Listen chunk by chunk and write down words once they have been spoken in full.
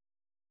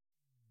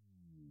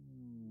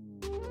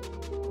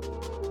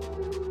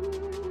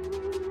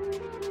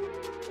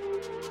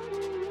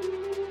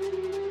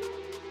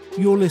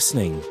You're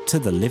listening to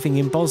the Living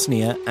in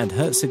Bosnia and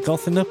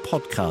Herzegovina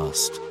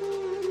podcast.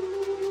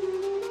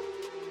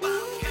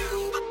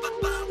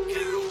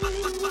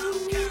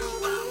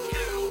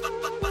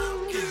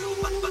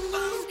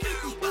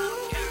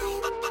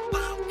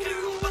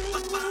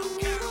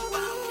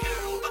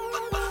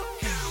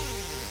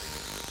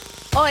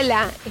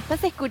 Hola,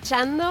 estás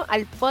escuchando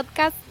al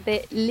podcast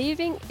de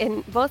Living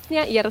in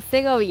Bosnia y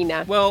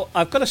Herzegovina. Well,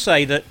 I've got to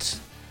say that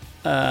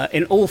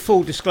in all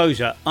full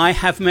disclosure, I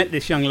have met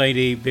this young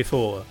lady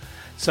before.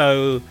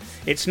 So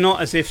it's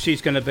not as if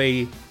she's going to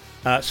be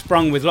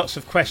sprung with lots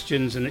of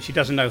questions and that she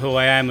doesn't know who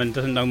I am and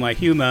doesn't know my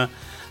humour.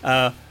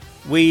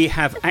 We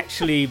have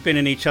actually been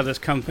in each other's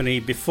company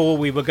before.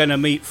 We were going to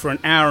meet for an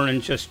hour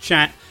and just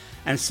chat.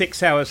 And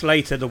 6 hours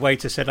later, the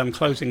waiter said, "I'm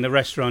closing the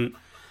restaurant.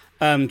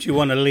 Do you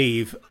want to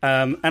leave?"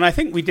 And I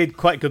think we did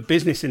quite good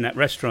business in that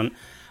restaurant,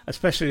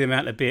 especially the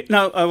amount of beer.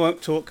 No, I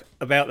won't talk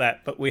about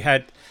that, but we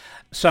had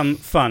some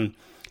fun.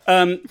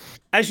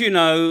 As you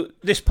know,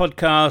 this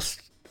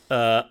podcast,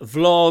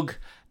 vlog,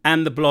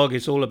 and the blog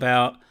is all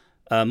about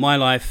my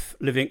life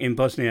living in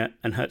Bosnia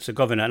and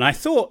Herzegovina. And I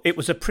thought it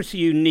was a pretty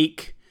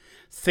unique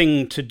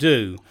thing to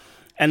do.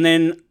 And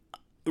then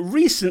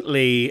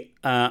recently,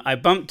 I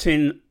bumped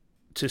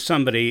into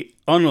somebody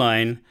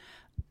online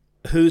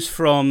who's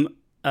from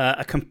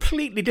a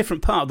completely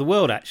different part of the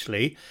world,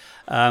 actually,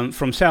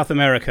 from South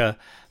America,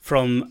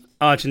 from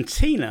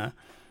Argentina,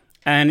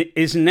 and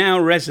is now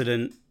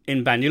resident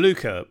in Banja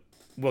Luka.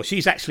 Well,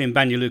 she's actually in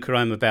Banja Luka.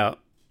 I'm about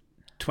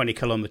 20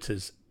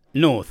 kilometers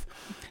north.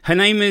 Her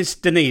name is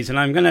Denise, and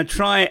I'm going to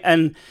try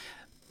and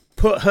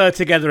put her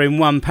together in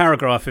one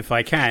paragraph if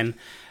I can.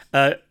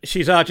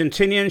 She's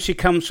Argentinian. She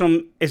comes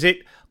from, is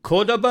it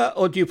Cordoba,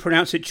 or do you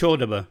pronounce it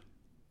Cordoba?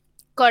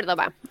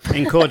 Córdoba.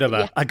 In Cordoba.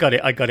 Yeah. I got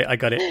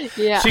it.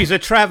 Yeah. She's a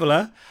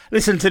traveller.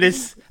 Listen to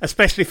this,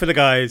 especially for the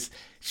guys.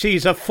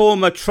 She's a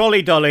former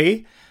trolley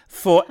dolly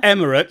for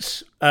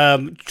Emirates.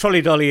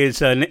 Trolley dolly is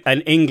an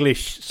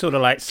English sort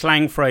of like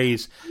slang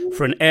phrase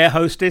for an air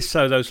hostess.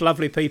 So those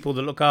lovely people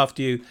that look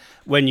after you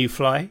when you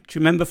fly. Do you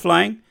remember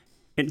flying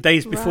in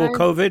days before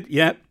COVID?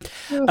 Yeah.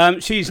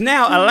 She's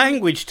now a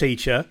language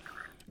teacher.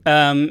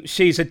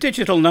 She's a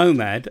digital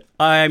nomad.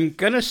 I'm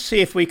going to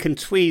see if we can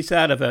tease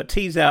out of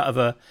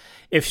her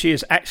if she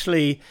is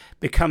actually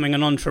becoming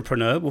an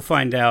entrepreneur. We'll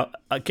find out,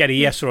 get a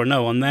yes or a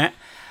no on that.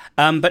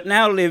 But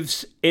now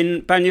lives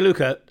in Banja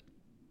Luka.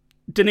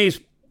 Denise,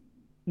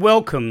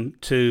 welcome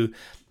to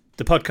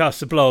the podcast,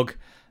 the blog,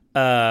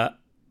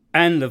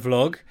 and the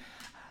vlog.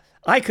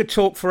 I could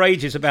talk for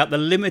ages about the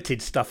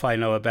limited stuff I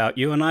know about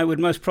you, and I would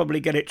most probably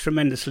get it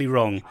tremendously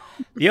wrong.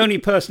 The only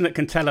person that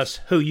can tell us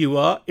who you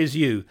are is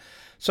you.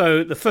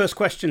 So the first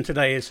question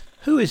today is,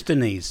 who is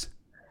Denise?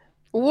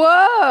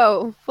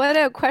 Whoa, what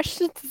a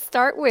question to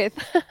start with.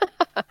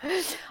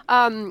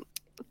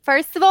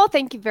 First of all,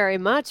 thank you very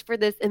much for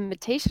this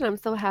invitation. I'm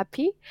so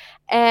happy.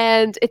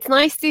 And it's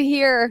nice to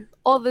hear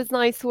all these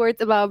nice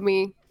words about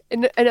me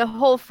in a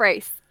whole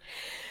phrase.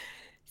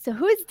 So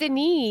who is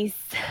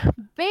Denise?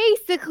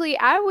 Basically,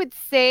 I would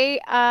say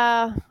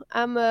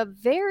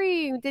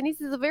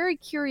Denise is a very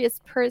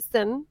curious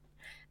person.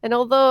 And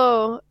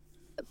although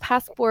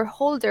passport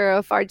holder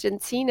of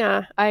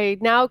Argentina, I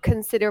now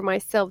consider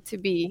myself to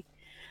be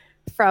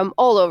from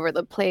all over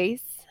the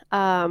place.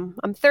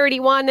 I'm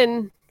 31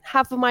 and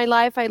half of my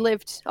life I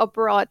lived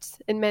abroad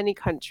in many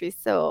countries.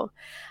 So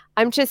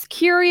I'm just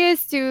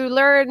curious to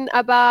learn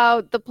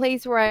about the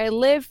place where I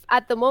live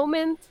at the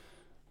moment,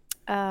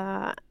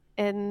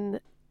 and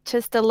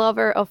just a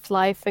lover of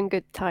life and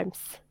good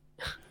times.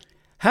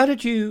 How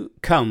did you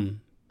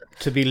come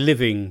to be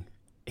living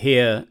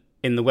here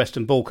in the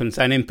Western Balkans,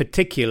 and in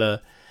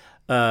particular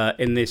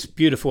in this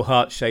beautiful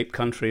heart-shaped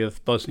country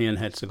of Bosnia and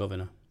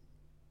Herzegovina?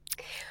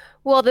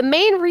 Well, the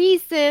main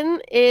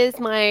reason is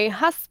my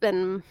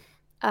husband.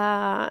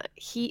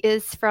 He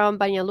is from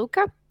Banja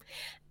Luka,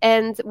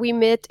 and we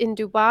met in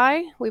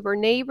Dubai. We were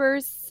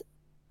neighbors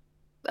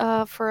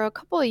for a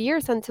couple of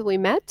years until we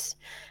met.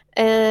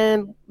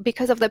 And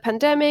because of the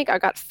pandemic, I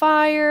got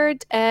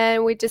fired,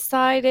 and we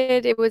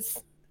decided it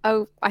was,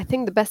 I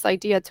think, the best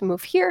idea to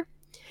move here.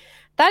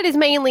 That is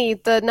mainly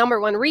the number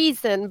one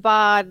reason,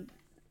 but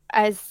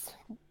as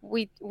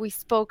we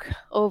spoke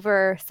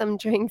over some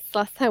drinks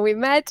last time we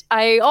met,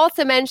 I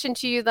also mentioned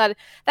to you that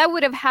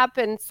would have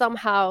happened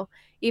somehow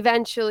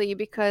eventually,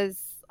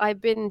 because I've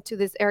been to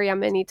this area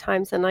many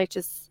times and I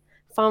just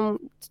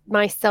found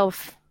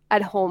myself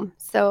at home.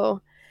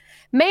 So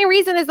main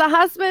reason is the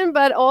husband,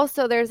 but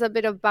also there's a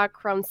bit of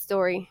background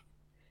story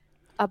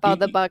about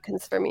the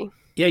Balkans for me.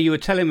 Yeah, you were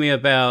telling me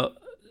about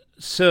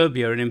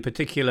Serbia and in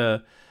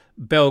particular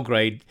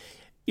Belgrade.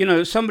 You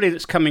know, somebody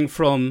that's coming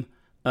from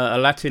a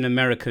Latin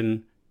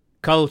American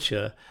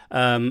culture.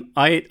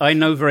 I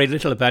know very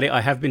little about it.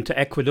 I have been to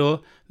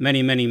Ecuador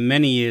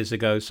many years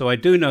ago, so I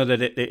do know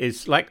that it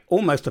is like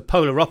almost a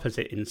polar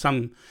opposite in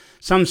some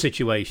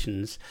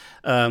situations.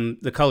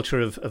 The culture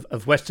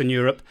of Western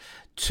Europe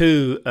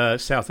to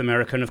South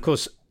America, and of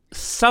course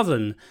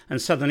southern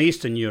and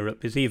southern-eastern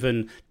Europe is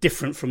even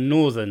different from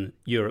northern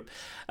Europe.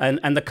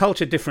 And the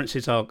culture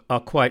differences are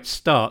quite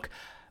stark.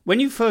 When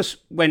you first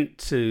went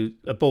to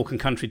a Balkan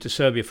country, to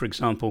Serbia, for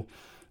example,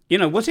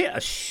 was it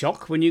a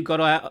shock when you got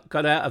out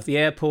of the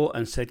airport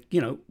and said,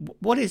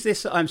 what is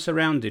this that I'm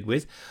surrounded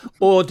with?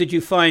 Or did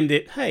you find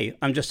it, hey,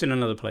 I'm just in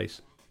another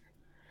place?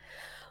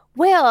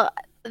 Well,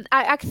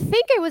 I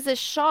think it was a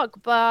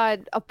shock,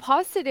 but a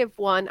positive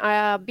one,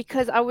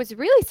 because I was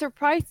really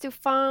surprised to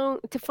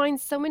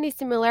find so many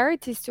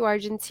similarities to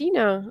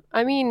Argentina.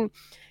 I mean,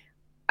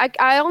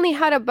 I only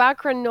had a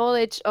background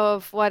knowledge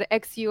of what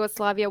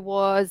ex-Yugoslavia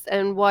was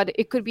and what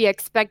it could be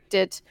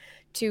expected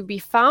to be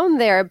found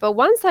there. But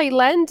once I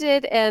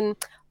landed, and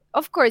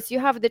of course, you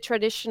have the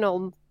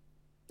traditional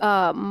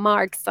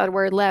marks that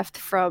were left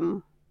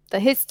from the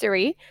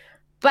history.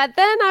 But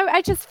then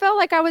I just felt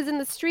like I was in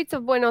the streets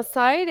of Buenos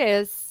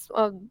Aires,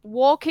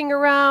 walking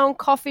around,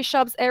 coffee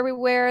shops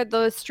everywhere.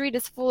 The street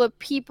is full of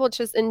people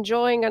just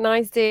enjoying a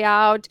nice day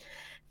out,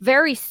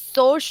 very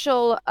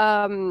social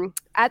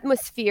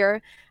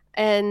atmosphere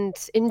and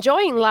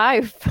enjoying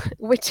life,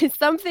 which is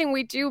something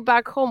we do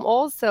back home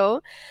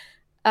also.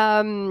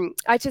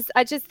 I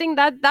just think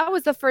that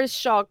was the first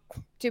shock,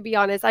 to be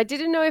honest. I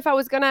didn't know if I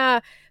was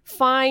gonna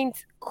find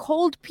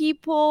cold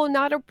people,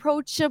 not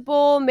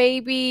approachable,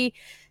 maybe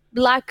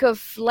lack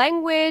of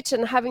language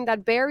and having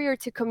that barrier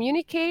to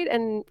communicate.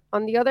 And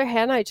on the other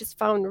hand, I just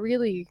found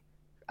really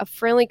a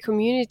friendly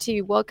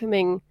community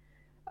welcoming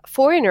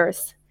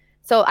foreigners.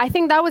 So I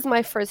think that was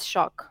my first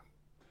shock.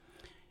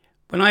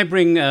 When I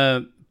bring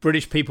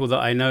British people that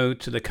I know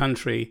to the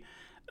country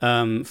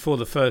for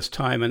the first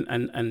time,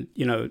 and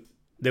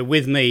they're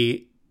with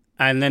me,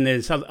 and then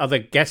there's other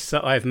guests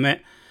that I've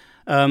met,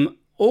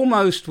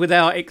 almost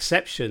without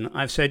exception,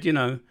 I've said,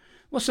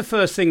 what's the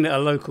first thing that a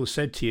local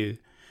said to you?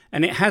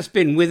 And it has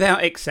been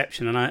without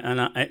exception,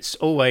 and it's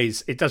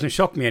always, it doesn't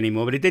shock me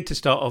anymore, but it did to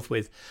start off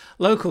with.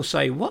 Locals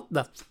say, what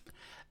the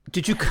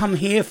did you come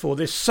here for?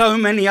 There's so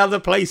many other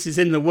places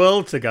in the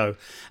world to go.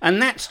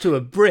 And that's to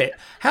a Brit.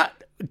 How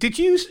did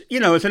you, as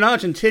an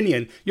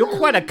Argentinian, you're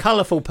quite a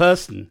colourful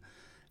person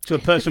to a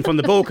person from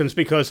the Balkans,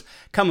 because,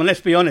 come on,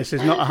 let's be honest,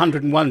 there's not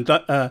 101,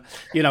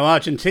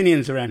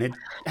 Argentinians around here.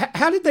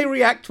 How did they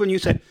react when you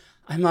said,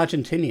 I'm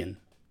Argentinian?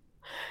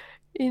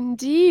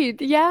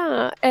 Indeed,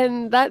 yeah.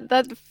 And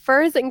that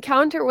first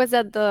encounter was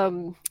at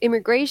the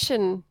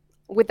immigration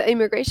with the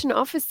immigration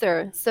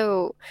officer.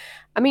 So,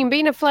 I mean,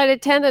 being a flight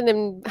attendant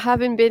and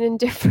having been in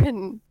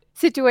different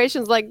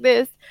situations like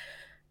this,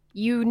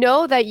 you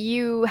know that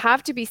you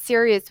have to be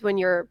serious when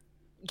you're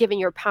giving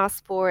your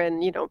passport,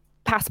 and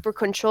passport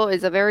control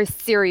is a very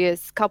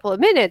serious couple of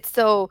minutes.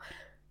 So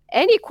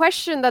any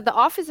question that the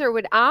officer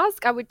would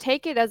ask, I would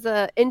take it as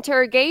an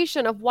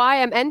interrogation of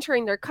why I'm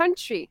entering their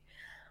country.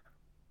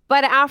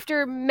 But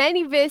after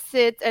many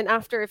visits and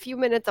after a few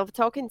minutes of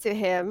talking to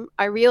him,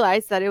 I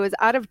realized that it was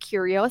out of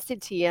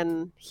curiosity,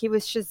 and he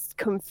was just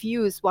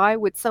confused. Why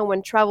would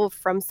someone travel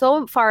from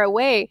so far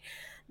away?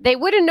 They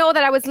wouldn't know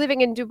that I was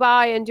living in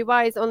Dubai, and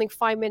Dubai is only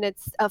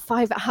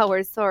 5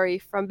 hours,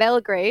 from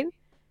Belgrade.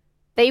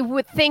 They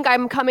would think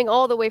I'm coming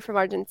all the way from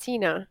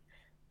Argentina.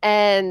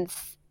 And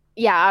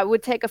yeah, I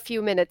would take a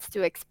few minutes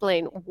to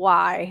explain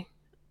why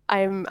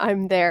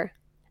I'm there.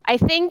 I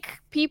think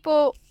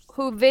people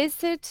who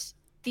visit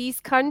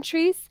these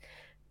countries,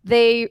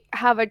 they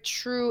have a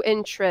true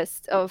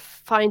interest of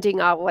finding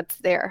out what's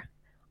there.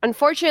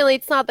 Unfortunately,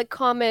 it's not the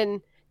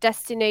common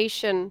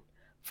destination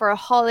for a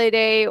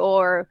holiday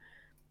or,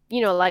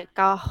 like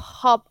a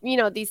hop,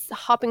 these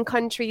hopping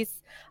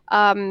countries.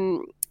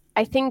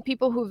 I think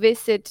people who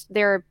visit,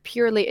 they're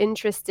purely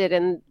interested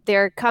and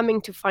they're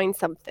coming to find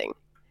something.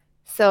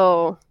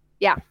 So,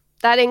 yeah,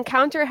 that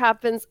encounter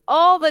happens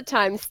all the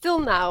time, still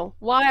now.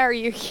 Why are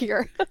you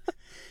here?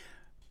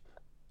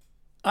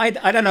 I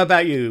don't know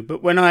about you,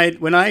 but when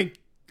I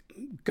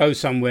go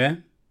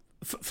somewhere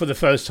for the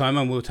first time,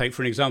 and we'll take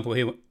for an example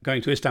here,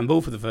 going to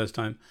Istanbul for the first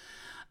time,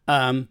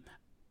 a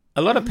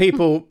lot of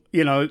people,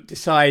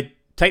 decide,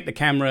 take the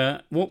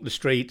camera, walk the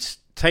streets,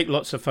 take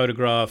lots of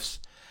photographs,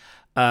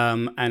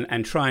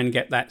 and try and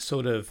get that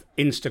sort of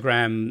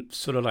Instagram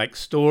sort of like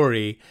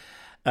story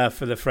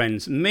for the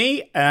friends.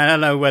 Me, and I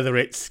don't know whether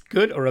it's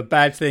good or a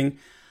bad thing,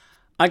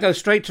 I go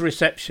straight to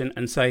reception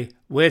and say,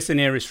 where's the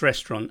nearest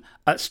restaurant?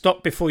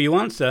 Stop before you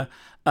answer,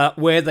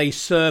 where they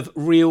serve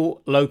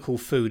real local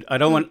food. I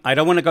don't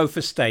want to go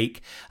for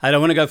steak. I don't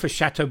want to go for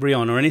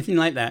Chateaubriand or anything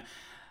like that.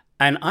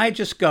 And I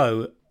just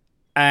go,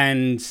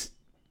 and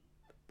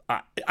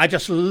I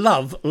just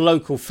love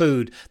local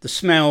food, the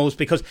smells,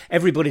 because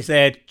everybody's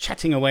there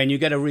chatting away and you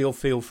get a real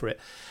feel for it.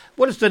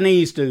 What does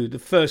Denise do the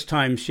first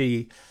time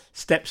she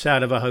steps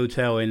out of a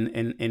hotel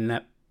in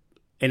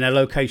a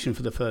location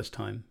for the first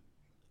time?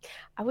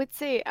 I would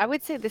say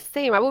the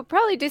same. I would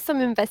probably do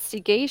some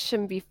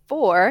investigation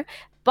before,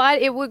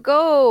 but it would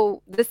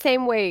go the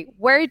same way.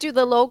 Where do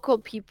the local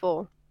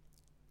people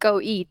go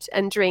eat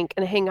and drink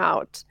and hang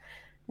out?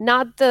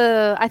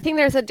 I think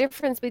there's a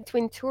difference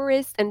between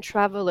tourist and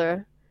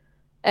traveler.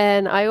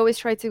 And I always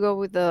try to go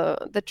with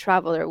the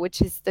traveler,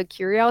 which is the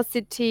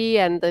curiosity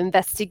and the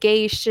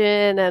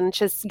investigation and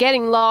just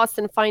getting lost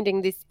and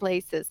finding these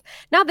places.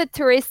 Not the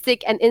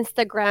touristic and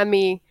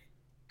Instagrammy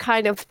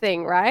kind of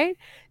thing, right?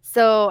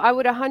 So I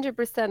would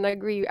 100%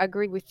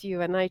 agree with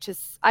you. And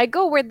I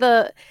go where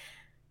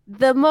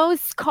the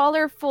most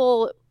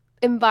colorful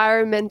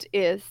environment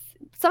is.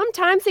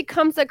 Sometimes it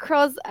comes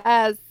across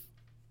as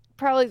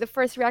probably the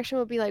first reaction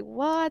will be like,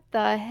 "What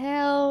the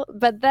hell?"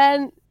 But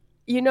then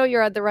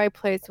you're at the right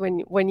place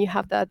when you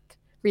have that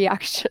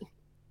reaction.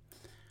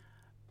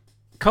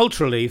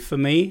 Culturally, for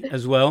me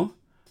as well,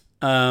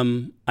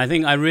 I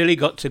think I really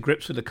got to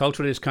grips with the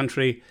culture of this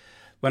country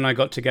when I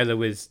got together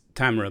with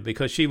Tamara,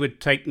 because she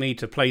would take me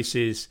to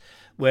places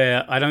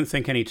where I don't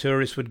think any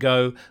tourists would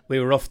go. We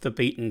were off the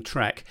beaten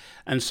track.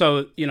 And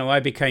so, I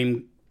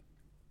became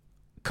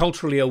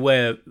culturally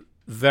aware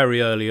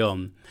very early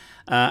on.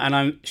 And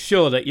I'm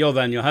sure that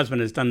Jovan, your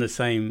husband, has done the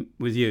same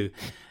with you.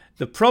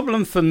 The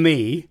problem for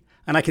me,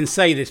 and I can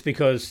say this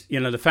because,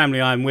 the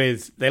family I'm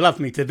with, they love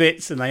me to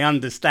bits and they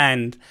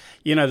understand,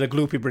 the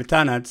Glupi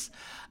Britanats.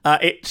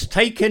 It's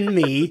taken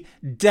me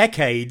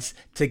decades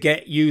to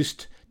get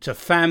used to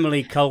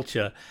family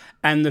culture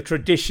and the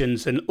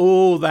traditions and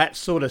all that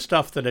sort of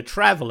stuff that a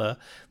traveller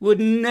would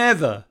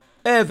never,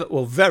 ever,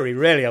 or very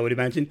rarely, I would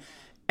imagine,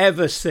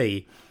 ever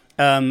see.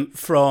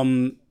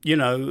 From,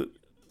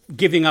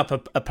 giving up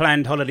a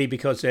planned holiday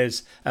because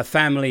there's a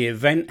family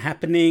event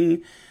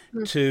happening,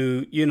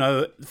 to,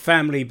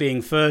 family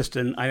being first.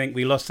 And I think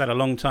we lost that a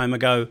long time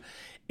ago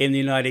in the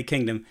United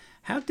Kingdom.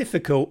 How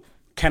difficult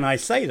can I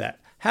say that?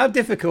 How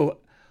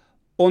difficult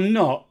or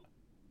not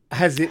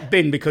has it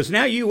been? Because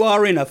now you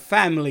are in a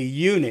family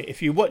unit.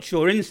 If you watch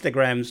your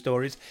Instagram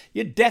stories,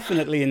 you're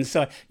definitely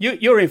inside.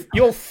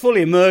 You're full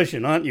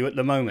immersion, aren't you, at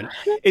the moment?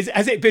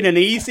 Has it been an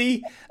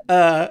easy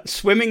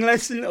swimming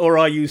lesson, or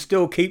are you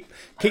still keep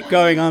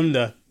going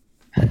under?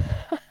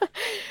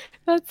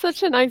 That's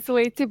such a nice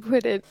way to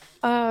put it.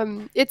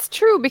 It's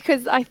true,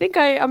 because I think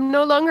I'm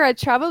no longer a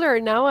traveler.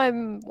 Now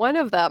I'm one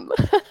of them.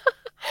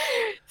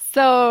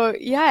 So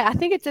yeah, I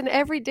think it's an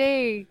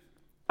everyday,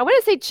 I want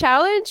to say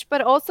challenge,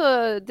 but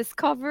also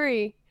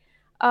discovery.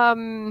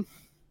 Um,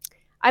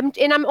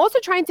 I'm also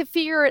trying to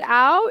figure it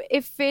out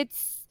if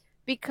it's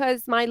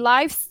because my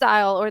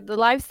lifestyle or the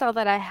lifestyle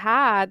that I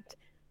had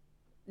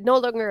no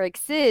longer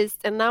exists,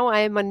 and now I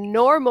am a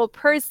normal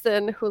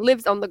person who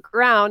lives on the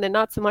ground and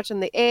not so much in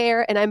the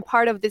air, and I'm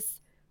part of this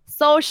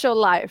social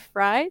life,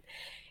 right?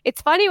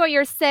 It's funny what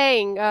you're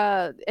saying,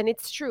 and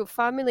it's true.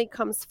 Family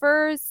comes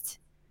first.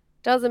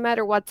 Doesn't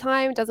matter what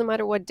time, doesn't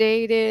matter what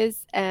day it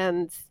is,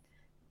 and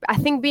I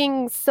think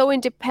being so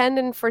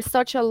independent for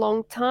such a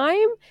long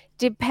time,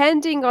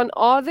 depending on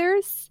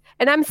others,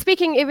 and I'm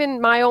speaking even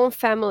my own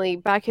family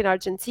back in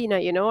Argentina,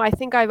 I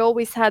think I've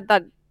always had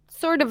that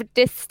sort of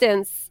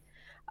distance,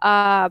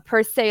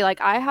 per se.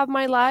 Like, I have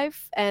my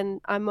life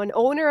and I'm an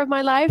owner of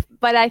my life,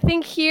 but I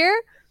think here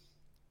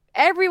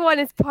everyone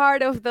is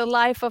part of the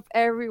life of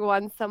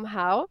everyone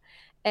somehow,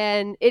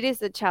 and it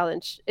is a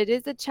challenge. It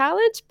is a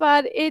challenge,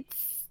 but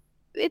it's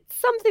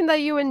something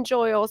that you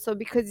enjoy also,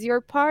 because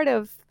you're part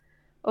of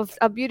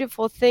a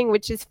beautiful thing,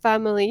 which is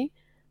family.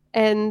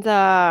 And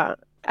I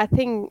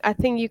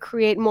think you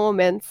create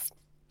moments,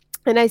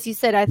 and as you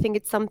said, I think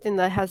it's something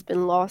that has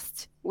been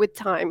lost with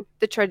time,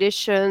 the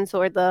traditions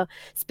or the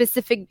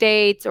specific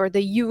dates or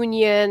the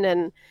union,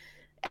 and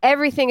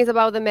everything is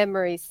about the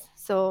memories.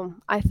 So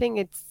I think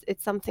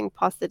it's something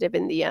positive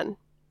in the end.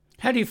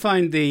 How do you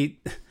find the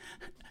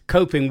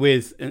coping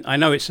with? I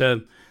know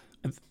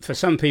for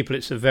some people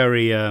it's a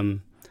very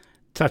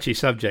touchy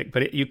subject,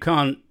 but you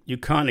can't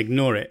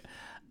ignore it,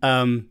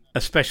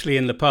 especially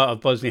in the part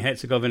of Bosnia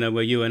Herzegovina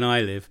where you and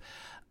I live.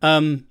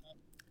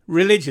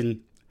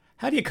 Religion.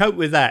 How do you cope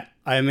with that?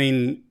 I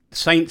mean,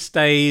 saints'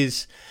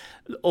 days,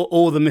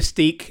 all the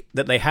mystique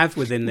that they have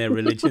within their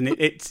religion.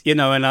 It's and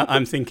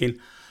I'm thinking,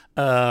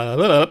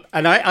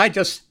 and I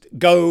just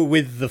go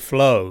with the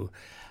flow.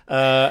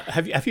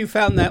 Have you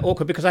found that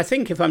awkward? Because I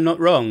think, if I'm not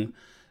wrong,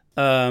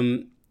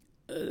 the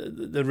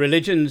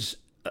religions,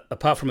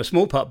 apart from a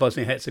small part of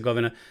Bosnia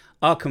Herzegovina,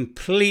 are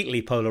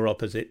completely polar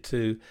opposite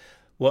to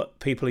what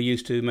people are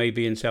used to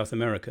maybe in South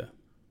America.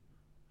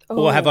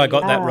 Or have I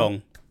got that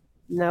wrong?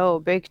 No,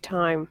 big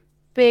time.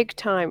 Big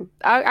time.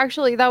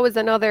 Actually, that was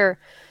another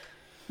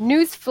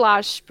news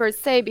flash per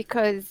se,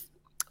 because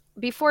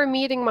before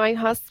meeting my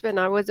husband,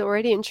 I was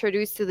already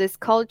introduced to this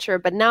culture,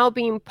 but now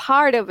being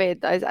part of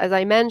it, as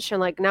I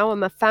mentioned, like, now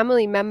I'm a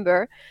family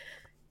member.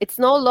 It's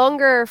no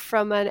longer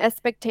from a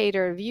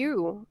spectator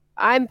view.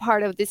 I'm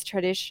part of these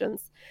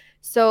traditions.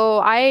 So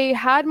I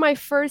had my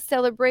first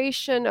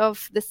celebration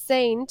of the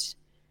saint,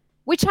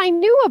 which I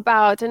knew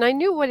about and I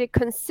knew what it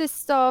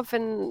consists of,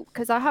 and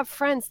because I have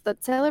friends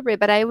that celebrate,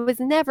 but I was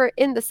never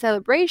in the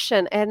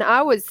celebration, and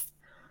I was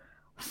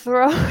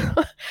thrown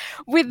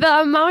with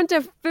the amount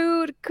of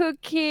food,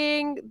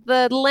 cooking,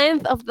 the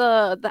length of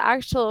the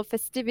actual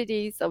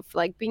festivities of,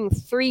 like, being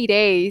 3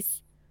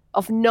 days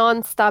of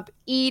nonstop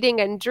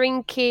eating and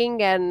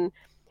drinking and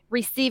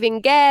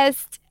receiving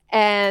guests.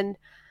 And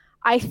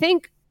I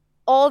think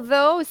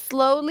although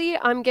slowly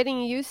I'm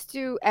getting used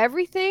to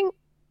everything,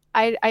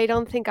 I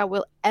don't think I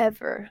will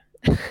ever.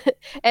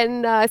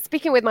 And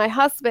speaking with my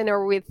husband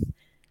or with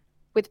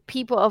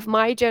people of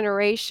my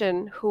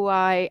generation who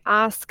I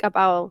ask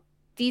about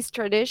these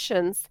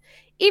traditions,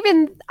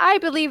 even I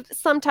believe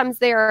sometimes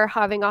they are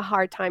having a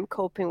hard time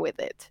coping with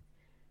it,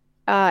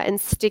 and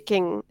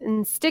sticking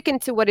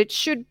to what it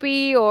should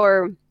be.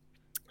 Or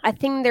I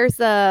think there's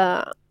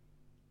a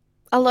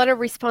lot of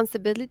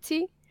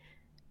responsibility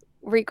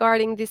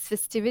regarding these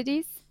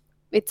festivities.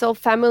 It's all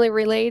family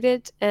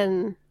related,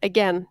 and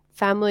again,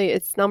 family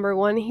is number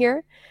one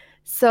here.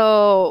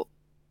 So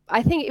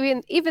I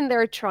think even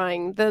they're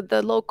trying.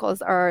 The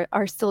locals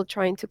are still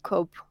trying to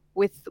cope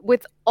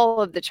with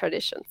all of the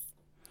traditions.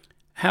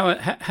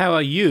 How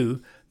are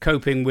you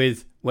coping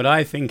with what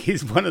I think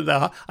is one of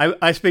the...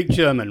 I speak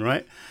German,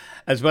 right?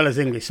 As well as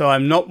English. So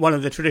I'm not one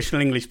of the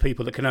traditional English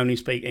people that can only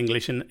speak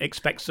English and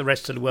expects the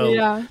rest of the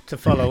world to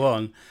follow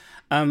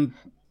on.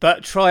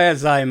 But try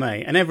as I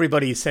may, and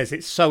everybody says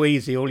it's so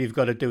easy, all you've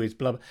got to do is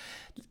blah.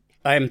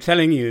 I am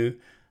telling you,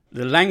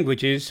 the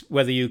languages,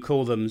 whether you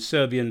call them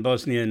Serbian,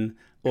 Bosnian,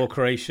 or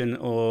Croatian,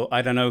 or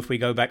I don't know if we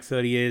go back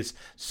 30 years,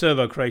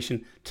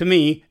 Serbo-Croatian, to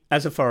me,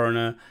 as a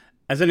foreigner,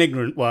 as an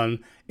ignorant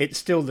one, it's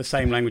still the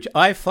same language.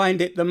 I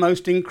find it the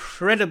most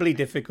incredibly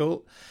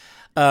difficult,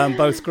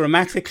 both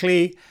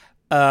grammatically.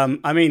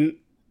 I mean,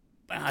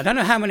 I don't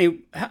know how many,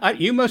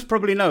 you most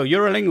probably know,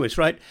 you're a linguist,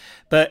 right?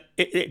 But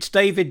it's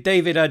David,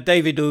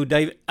 Davidu,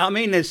 David. I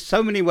mean, there's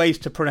so many ways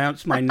to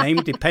pronounce my name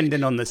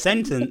depending on the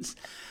sentence.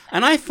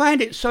 And I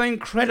find it so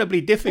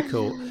incredibly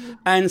difficult.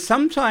 And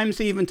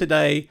sometimes even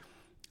today,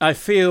 I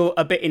feel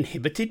a bit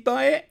inhibited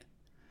by it.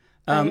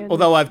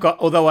 Although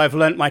I've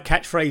learnt my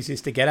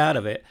catchphrases to get out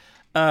of it.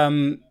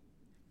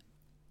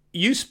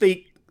 You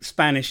speak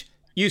Spanish,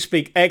 you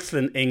speak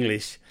excellent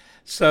English.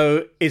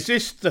 So is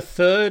this the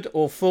third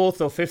or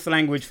fourth or fifth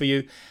language for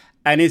you?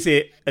 And is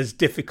it as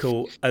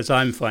difficult as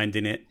I'm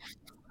finding it?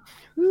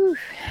 Whew.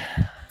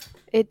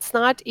 It's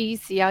not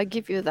easy, I'll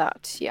give you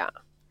that. Yeah.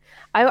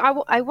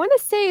 I want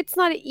to say it's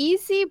not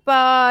easy,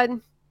 but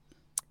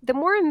the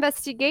more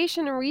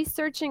investigation and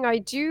researching I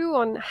do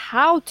on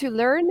how to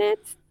learn it,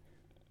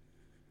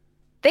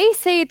 they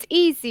say it's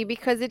easy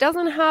because it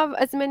doesn't have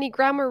as many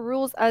grammar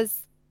rules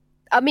as,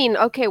 I mean,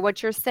 okay,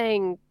 what you're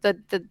saying, the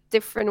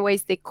different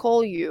ways they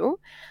call you.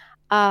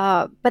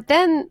 But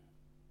then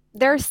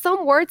there are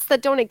some words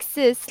that don't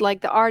exist,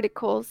 like the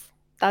articles.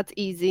 That's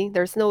easy.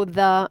 There's no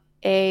the,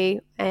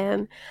 a,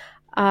 and.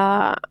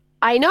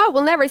 I know I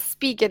will never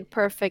speak it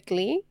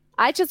perfectly.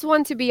 I just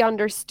want to be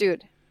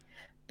understood,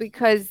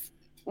 because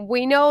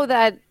we know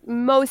that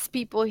most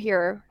people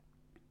here,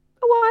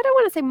 well, I don't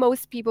want to say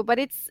most people, but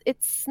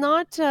it's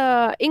not,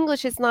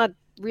 English is not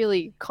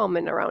really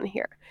common around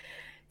here.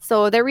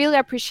 So they really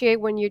appreciate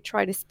when you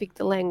try to speak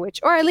the language,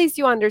 or at least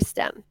you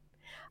understand.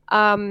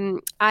 I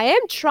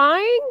am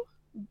trying,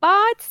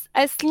 but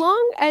as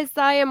long as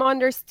I am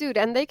understood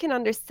and they can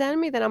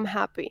understand me, then I'm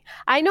happy.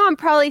 I know I'm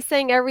probably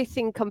saying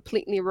everything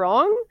completely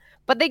wrong,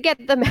 but they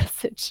get the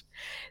message.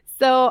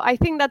 So I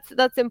think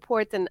that's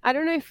important. I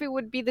don't know if it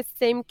would be the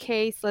same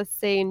case, let's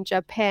say in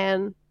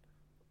Japan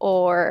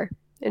or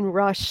in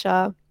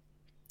Russia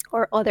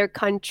or other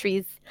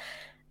countries,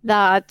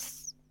 that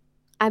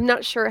I'm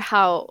not sure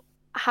how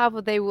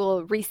they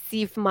will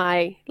receive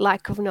my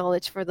lack of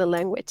knowledge for the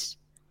language.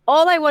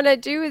 All I want to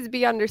do is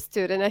be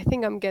understood, and I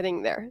think I'm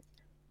getting there.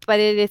 But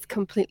it is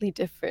completely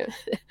different.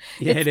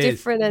 Yeah, it's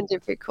different and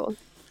difficult.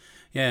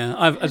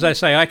 Yeah, as I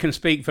say, I can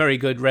speak very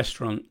good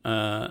restaurant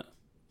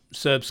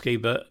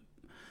Serbsky, but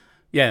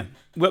yeah,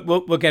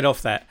 we'll get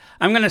off that.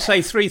 I'm going to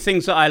say three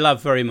things that I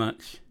love very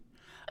much.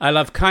 I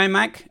love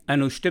kajmak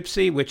and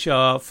ustupsi, which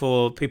are,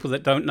 for people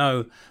that don't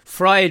know,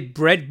 fried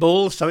bread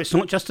balls. So it's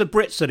not just the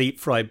Brits that eat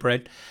fried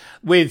bread,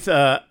 with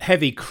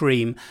heavy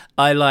cream.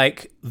 I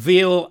like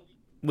veal,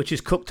 which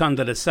is cooked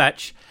under the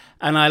satch,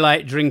 and I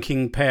like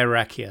drinking pear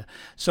rakia.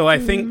 So I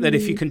think that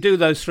if you can do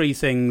those three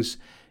things,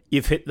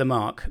 you've hit the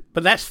mark.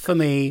 But that's for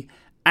me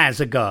as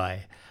a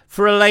guy.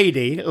 For a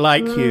lady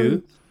like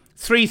you,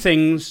 three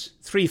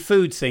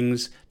food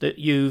things that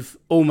you've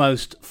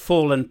almost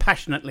fallen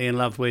passionately in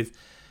love with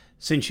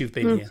since you've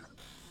been here.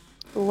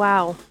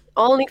 Wow.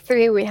 Only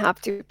three we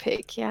have to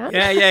pick, yeah?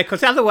 Yeah,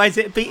 because otherwise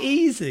it'd be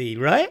easy,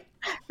 right?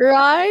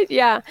 Right,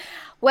 yeah.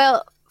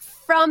 Well,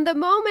 from the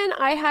moment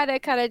I had a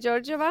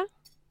Karageorgieva,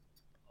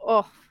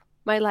 oh,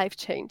 my life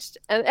changed.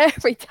 And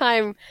every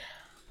time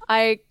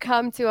I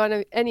come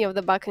to any of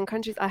the Balkan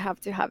countries, I have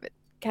to have it.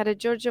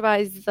 Karageorgieva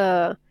is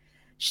the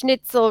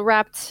schnitzel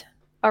wrapped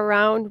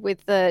around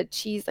with the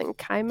cheese and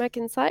kajmak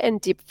inside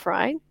and deep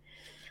fried.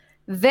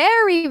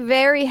 Very,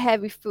 very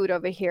heavy food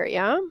over here,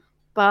 yeah?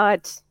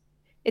 But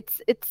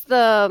it's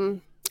the,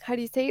 how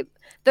do you say it?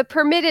 The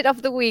permitted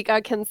of the week,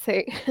 I can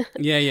say.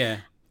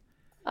 Yeah.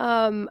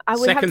 I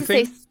would have to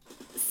say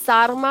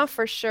sarma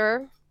for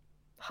sure,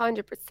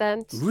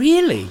 100%.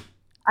 Really?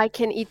 I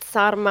can eat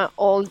sarma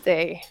all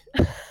day.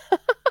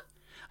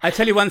 I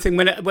tell you one thing,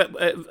 when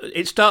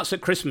it starts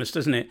at Christmas,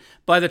 doesn't it?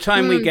 By the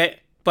time we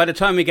get by the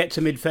time we get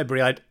to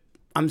mid-February,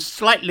 I'm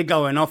slightly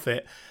going off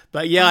it.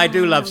 But yeah, I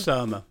do love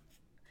sarma.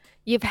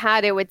 You've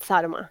had it with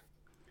sarma.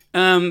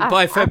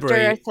 By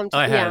February,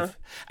 I have. Yeah,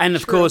 and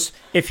of course,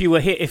 if you were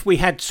here, if we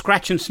had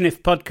scratch and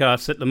sniff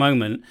podcasts at the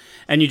moment,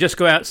 and you just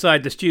go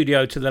outside the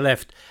studio to the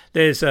left,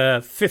 there's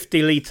a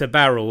 50-litre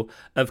barrel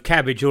of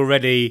cabbage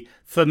already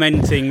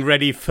fermenting,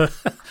 ready for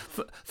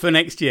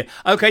next year.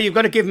 Okay, you've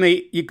got to give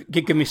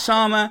me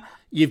sarma,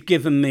 you've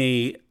given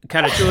me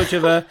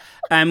Karageorgieva,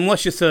 and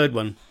what's your third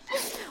one?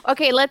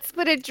 Okay, let's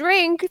put a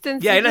drink.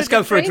 Let's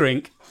go for a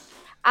drink.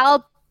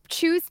 I'll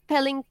choose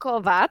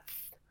Pelinkovac,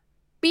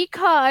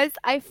 because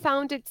I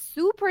found it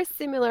super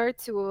similar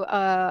to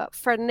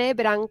Fernet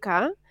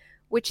Branca,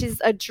 which is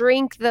a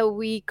drink that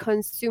we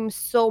consume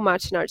so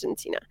much in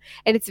Argentina.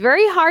 And it's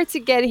very hard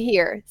to get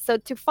here. So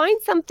to find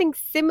something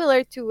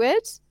similar to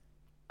it,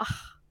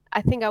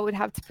 I think I would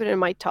have to put it in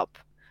my top.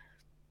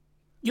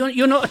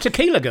 You're not a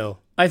tequila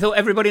girl. I thought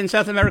everybody in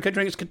South America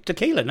drinks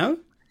tequila, no?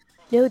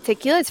 No,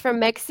 tequila is from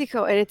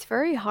Mexico, and it's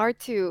very hard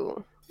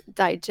to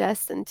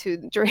digest and to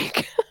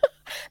drink.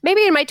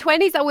 Maybe in my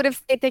 20s, I would have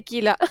said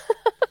tequila.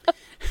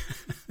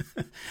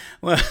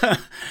 Well,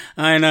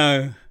 I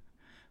know.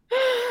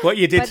 What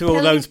you did to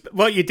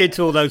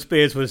all those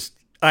beers was,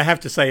 I have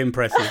to say,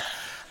 impressive.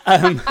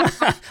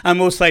 And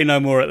we'll say no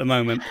more at the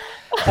moment.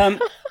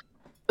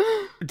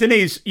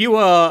 Denise, you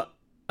are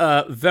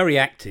very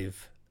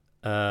active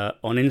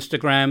on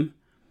Instagram.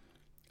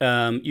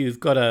 You've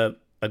got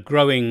a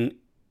growing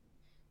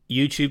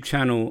YouTube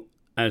channel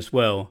as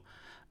well.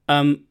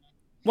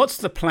 What's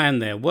the plan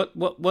there?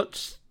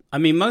 What's? I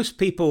mean, most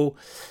people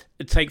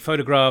take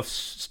photographs,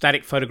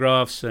 static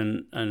photographs,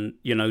 and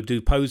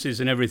do poses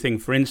and everything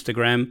for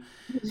Instagram.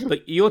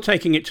 But you're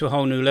taking it to a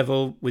whole new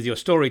level with your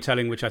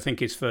storytelling, which I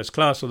think is first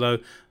class. Although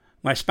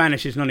my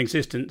Spanish is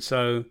non-existent,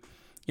 so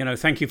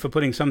thank you for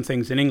putting some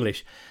things in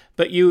English.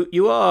 But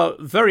you are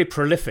very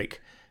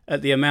prolific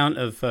at the amount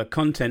of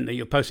content that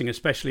you're posting,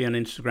 especially on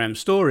Instagram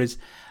stories,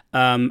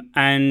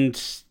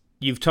 and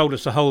you've told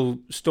us a whole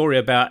story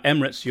about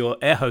Emirates, your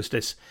air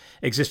hostess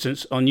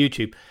existence on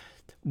YouTube.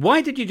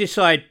 Why did you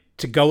decide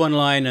to go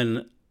online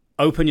and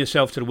open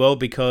yourself to the world?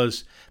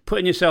 Because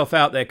putting yourself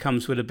out there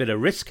comes with a bit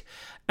of risk.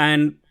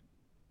 And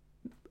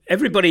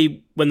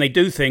everybody, when they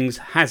do things,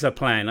 has a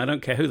plan. I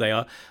don't care who they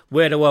are.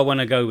 Where do I want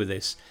to go with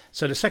this?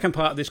 So the second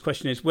part of this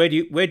question is, where do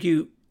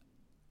you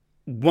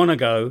want to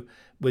go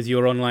with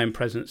your online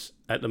presence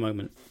at the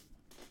moment?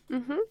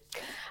 Mm-hmm.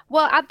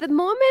 Well, at the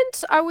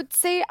moment, I would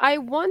say I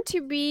want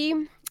to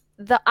be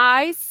the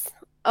eyes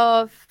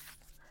of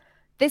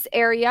this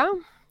area.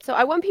 So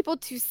I want people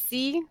to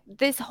see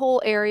this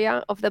whole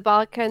area of the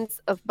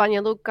Balkans, of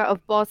Banja Luka,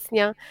 of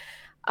Bosnia.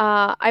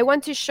 I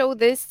want to show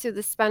this to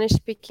the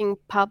Spanish-speaking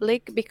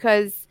public,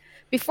 because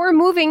before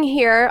moving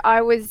here,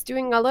 I was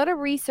doing a lot of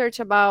research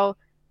about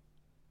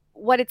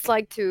what it's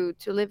like to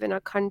live in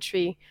a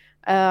country,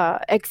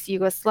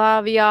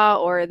 ex-Yugoslavia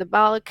or the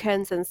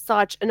Balkans and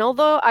such. And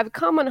although I've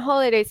come on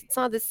holidays, it's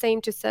not the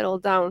same to settle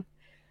down.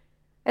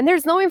 And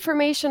there's no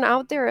information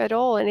out there at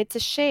all, and it's a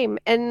shame.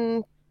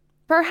 And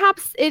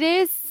perhaps it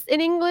is in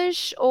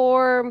English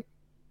or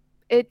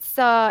it's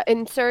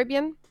in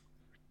Serbian.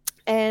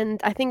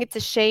 And I think it's a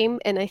shame.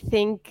 And I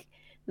think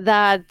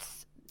that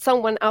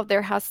someone out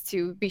there has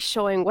to be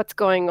showing what's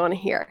going on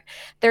here.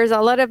 There's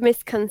a lot of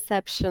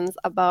misconceptions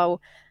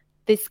about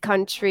this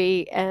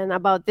country and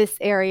about this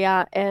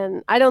area.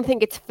 And I don't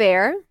think it's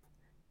fair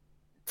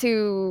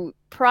to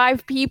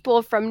deprive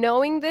people from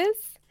knowing this.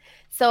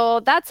 So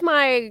that's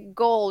my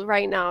goal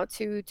right now,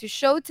 to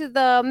show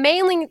to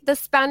mainly the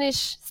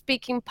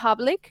Spanish-speaking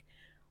public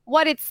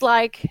what it's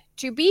like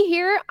to be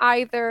here,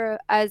 either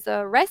as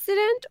a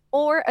resident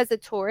or as a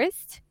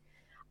tourist.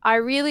 I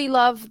really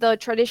love the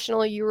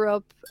traditional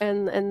Europe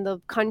and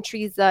the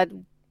countries that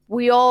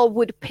we all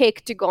would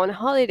pick to go on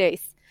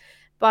holidays.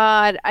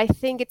 But I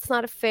think it's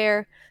not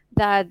fair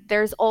that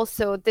there's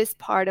also this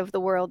part of the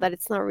world that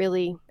it's not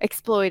really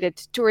exploited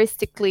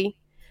touristically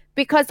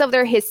because of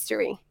their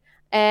history.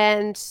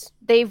 And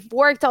they've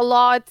worked a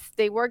lot,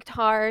 they worked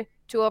hard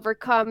to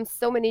overcome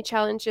so many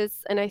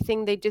challenges, and I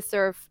think they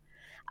deserve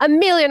a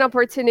million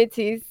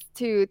opportunities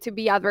to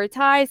be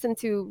advertised and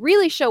to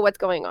really show what's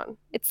going on.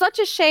 It's such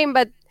a shame,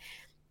 but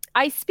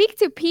I speak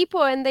to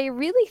people and they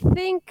really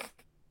think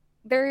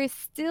there is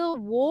still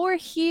war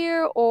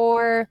here,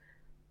 or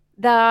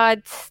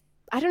that,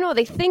 I don't know,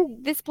 they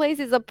think this place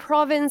is a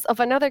province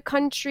of another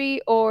country,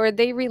 or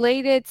they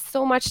relate it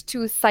so much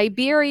to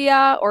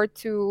Siberia or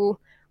to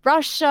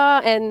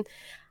Russia. And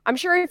I'm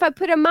sure if I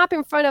put a map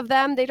in front of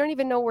them, they don't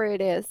even know where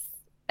it is.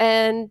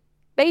 And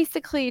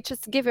basically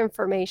just give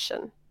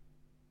information.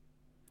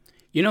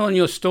 On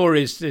your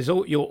stories,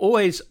 you're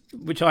always,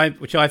 which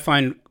I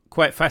find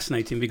quite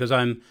fascinating, because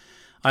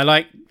I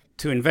like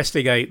to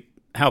investigate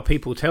how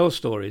people tell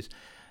stories.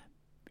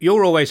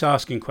 You're always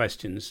asking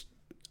questions.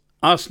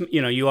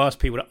 You ask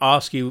people to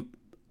ask you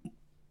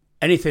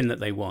anything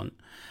that they want,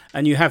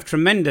 and you have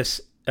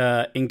tremendous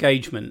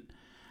engagement.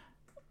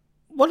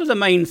 What are the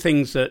main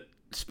things that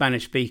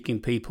Spanish-speaking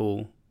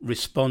people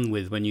respond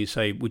with when you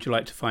say, would you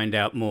like to find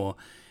out more?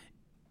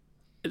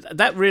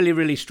 That really,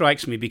 really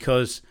strikes me,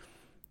 because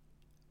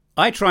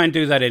I try and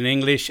do that in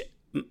English.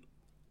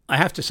 I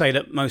have to say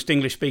that most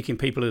English-speaking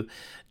people who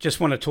just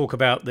want to talk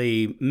about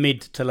the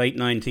mid to late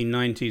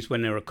 1990s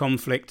when there are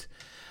conflict,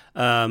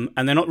 and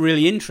they're not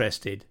really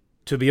interested,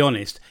 to be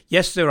honest.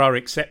 Yes, there are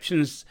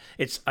exceptions.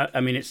 It's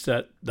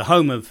the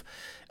home of,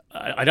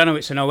 I don't know,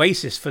 it's an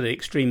oasis for the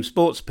extreme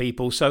sports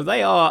people. So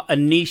they are a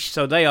niche,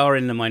 so they are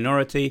in the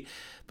minority.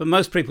 But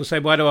most people say,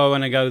 why do I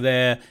want to go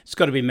there? It's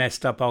got to be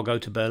messed up. I'll go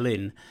to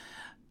Berlin.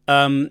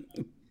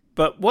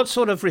 But what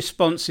sort of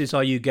responses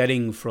are you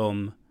getting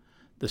from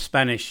the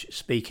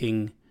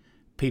Spanish-speaking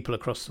people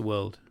across the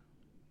world?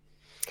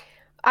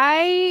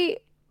 I'm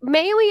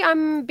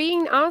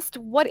being asked,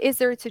 what is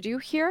there to do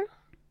here?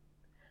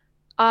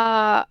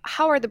 How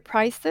are the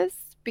prices?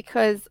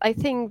 Because I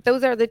think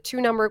those are the two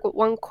number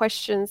one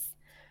questions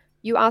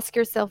you ask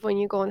yourself when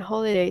you go on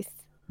holidays.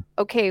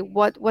 Okay,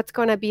 what's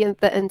going to be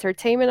the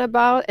entertainment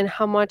about, and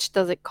how much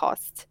does it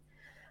cost?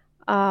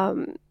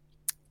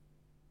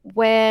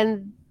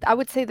 When I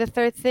would say the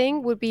third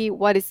thing would be,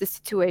 what is the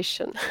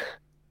situation?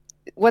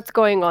 What's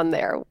going on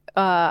there?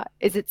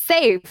 Is it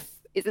safe?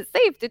 Is it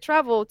safe to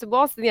travel to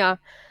Bosnia?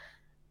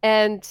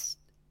 And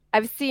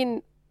I've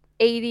seen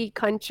 80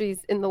 countries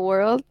in the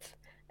world,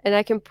 and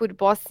I can put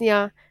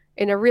Bosnia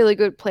in a really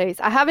good place.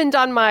 I haven't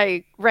done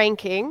my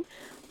ranking,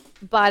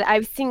 but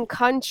I've seen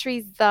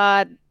countries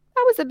that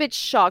I was a bit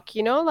shocked,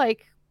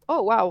 like,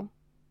 oh, wow,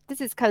 this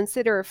is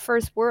considered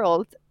first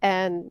world,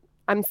 and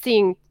I'm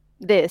seeing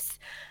this.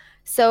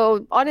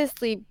 So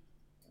honestly,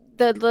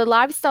 the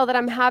lifestyle that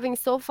I'm having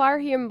so far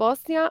here in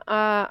Bosnia,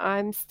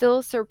 I'm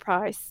still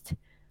surprised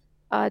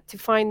to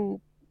find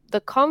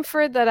the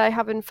comfort that I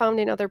haven't found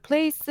in other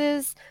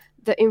places,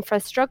 the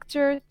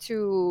infrastructure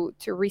to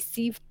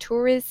receive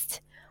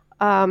tourists,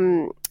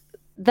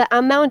 the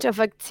amount of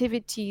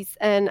activities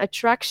and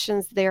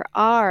attractions there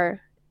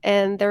are,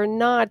 and they're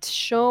not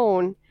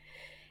shown.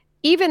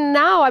 Even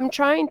now, I'm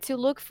trying to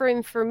look for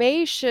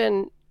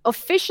information,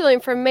 official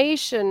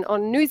information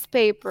on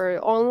newspaper,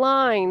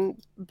 online,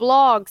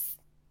 blogs,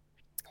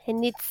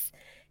 and it's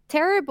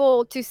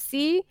terrible to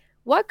see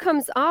what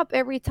comes up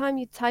every time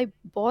you type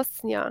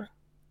Bosnia.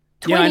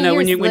 Yeah, I know.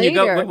 When you later,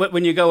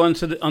 go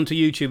onto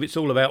YouTube, it's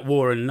all about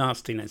war and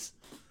nastiness.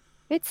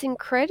 It's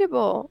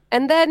incredible.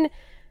 And then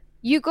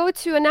you go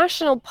to a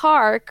national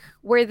park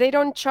where they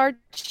don't charge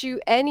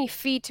you any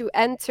fee to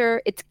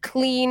enter. It's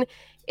clean.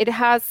 It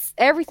has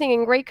everything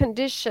in great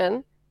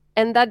condition,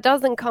 and that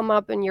doesn't come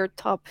up in your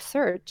top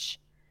search.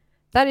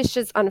 That is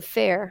just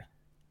unfair.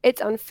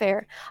 It's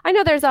unfair. I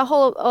know there's a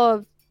whole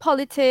of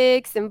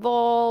politics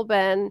involved,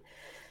 and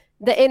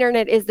the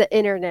internet is the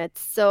internet.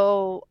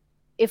 So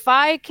if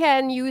I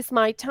can use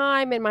my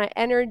time and my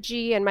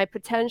energy and my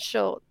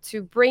potential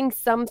to bring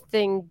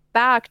something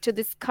back to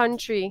this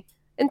country,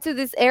 into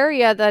this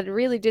area that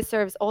really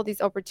deserves all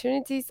these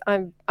opportunities,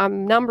 I'm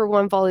number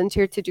one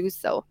volunteer to do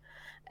so.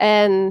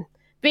 And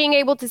being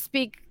able to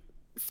speak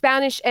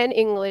Spanish and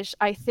English,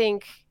 I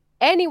think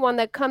anyone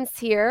that comes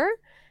here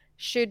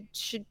should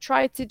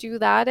try to do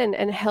that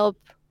and help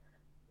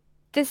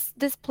this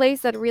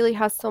place that really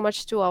has so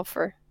much to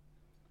offer.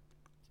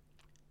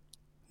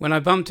 When I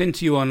bumped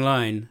into you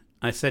online,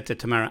 I said to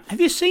Tamara,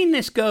 have you seen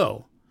this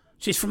girl?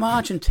 She's from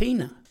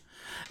Argentina.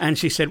 And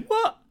she said,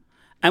 what?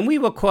 And we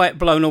were quite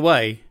blown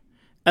away.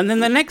 And then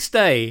the next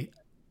day,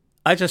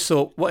 I just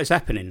thought, what is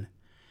happening?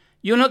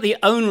 You're not the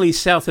only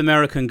South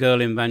American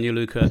girl in Banja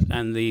Luka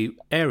and the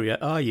area,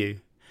 are you?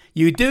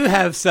 You do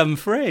have some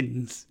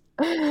friends.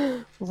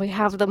 We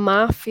have the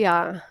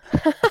mafia.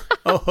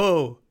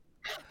 Oh.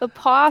 The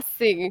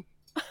posse.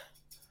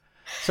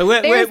 So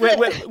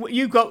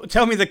you got?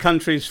 Tell me the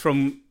countries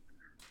from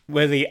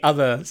where the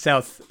other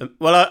South.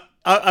 Well,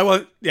 I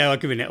won't. Yeah, I'm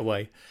giving it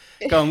away.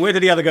 Go on. Where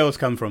did the other girls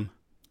come from?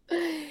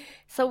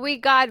 So we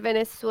got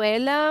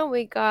Venezuela.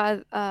 We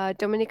got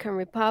Dominican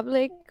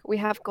Republic. We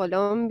have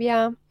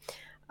Colombia.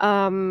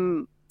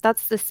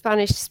 That's the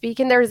Spanish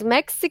speaking. There's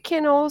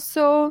Mexican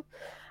also.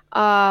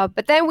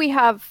 But then we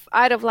have,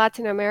 out of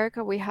Latin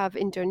America, we have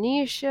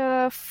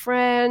Indonesia,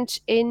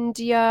 French,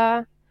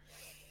 India.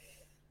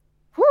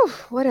 Whew,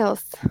 what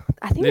else?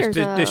 I think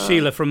there's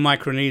Sheila from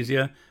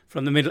Micronesia,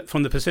 from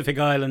the Pacific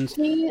Islands.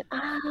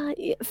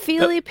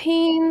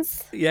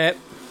 Philippines. Yeah.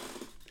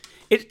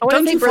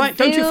 Don't you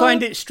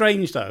find it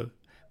strange though,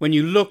 when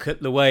you look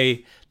at the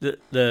way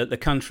that the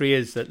country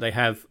is, that they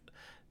have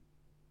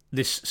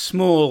this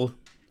small,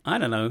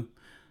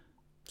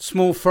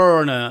 small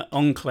foreigner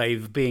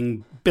enclave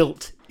being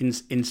built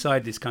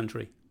inside this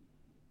country?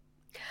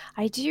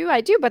 I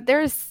do, but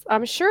there's,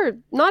 I'm sure,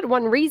 not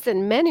one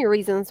reason, many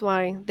reasons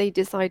why they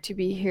decide to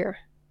be here.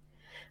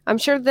 I'm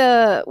sure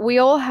we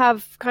all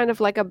have kind of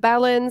like a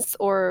balance,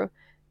 or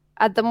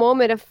at the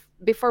moment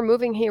before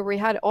moving here, we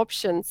had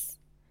options.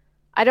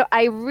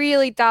 I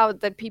really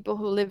doubt that people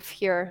who live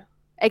here,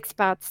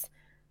 expats,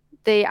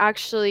 they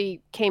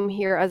actually came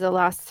here as a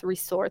last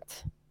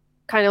resort.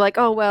 Kind of like,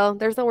 oh, well,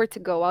 there's nowhere to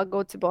go. I'll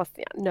go to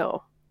Bosnia.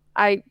 No,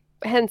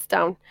 hands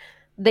down,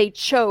 they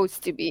chose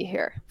to be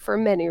here for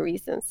many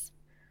reasons.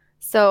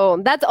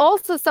 So that's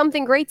also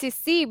something great to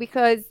see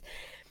because,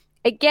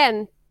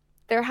 again,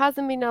 there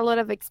hasn't been a lot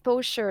of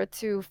exposure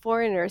to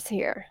foreigners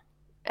here.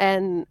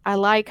 And I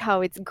like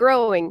how it's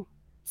growing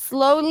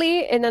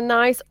slowly in a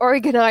nice,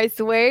 organized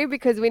way,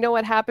 because we know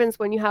what happens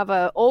when you have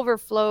an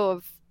overflow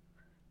of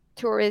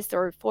tourists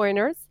or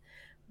foreigners.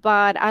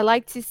 But I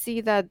like to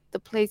see that the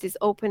place is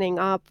opening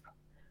up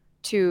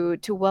to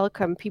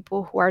welcome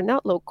people who are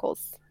not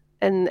locals.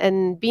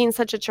 And being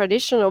such a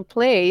traditional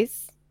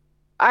place,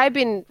 I've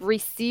been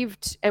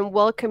received and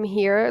welcomed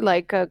here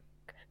like a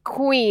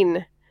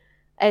queen.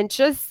 And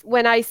just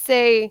when I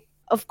say,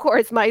 of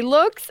course, my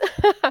looks,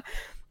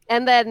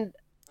 and then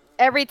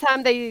every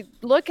time they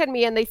look at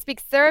me and they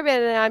speak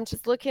Serbian, and I'm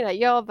just looking at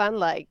Jovan,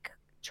 like,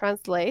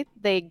 translate,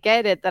 they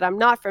get it that I'm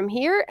not from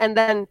here. And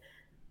then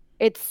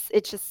it's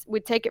just, we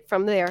take it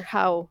from there,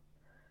 how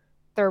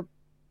their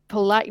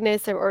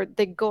politeness, or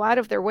they go out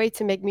of their way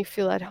to make me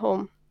feel at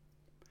home.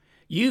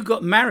 You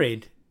got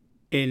married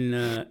in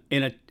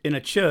a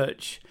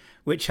church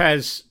which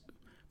has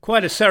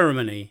quite a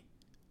ceremony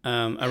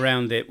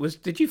around it.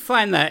 Did you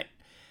find that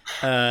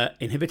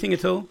inhibiting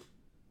at all?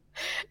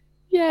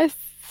 Yes,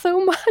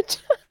 so much.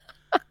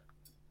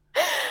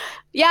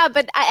 Yeah,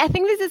 but I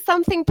think this is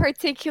something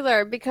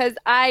particular because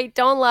I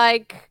don't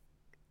like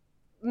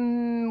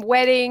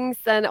weddings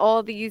and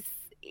all these,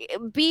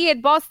 be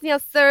it Bosnia,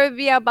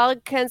 Serbia,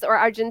 Balkans, or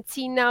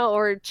Argentina,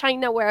 or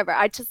China, wherever.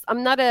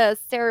 I'm not a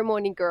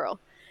ceremony girl.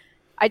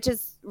 I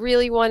just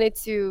really wanted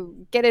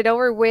to get it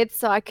over with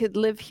so I could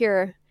live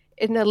here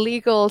in a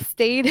legal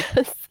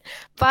status.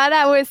 But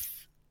I was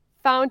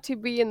found to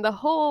be in the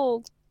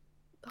whole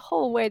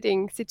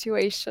wedding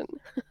situation.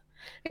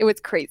 It was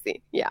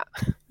crazy. Yeah.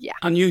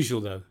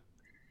 Unusual, though.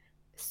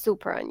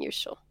 Super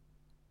unusual.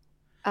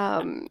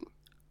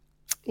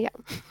 Yeah.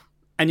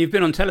 And you've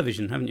been on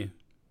television, haven't you?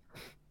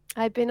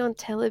 I've been on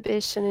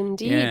television,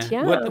 indeed.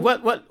 Yeah.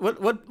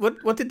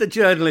 What did the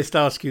journalist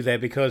ask you there?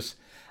 Because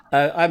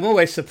I'm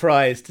always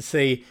surprised to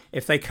see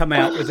if they come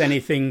out with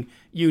anything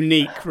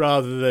unique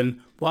rather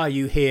than, why are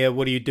you here?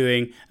 What are you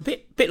doing? A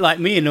bit like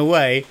me in a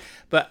way.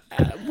 But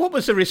what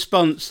was the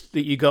response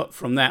that you got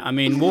from that? I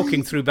mean,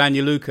 walking through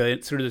Banja Luka,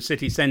 through the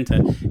city centre,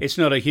 it's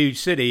not a huge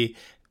city.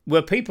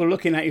 Were people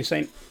looking at you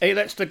saying, hey,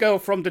 that's the girl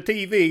from the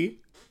TV?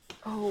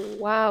 Oh,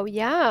 wow.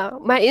 Yeah.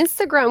 My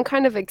Instagram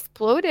kind of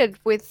exploded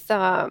with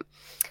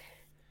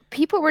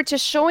people were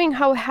just showing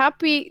how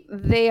happy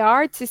they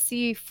are to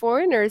see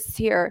foreigners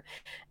here.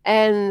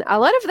 And a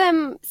lot of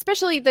them,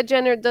 especially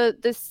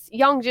this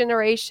young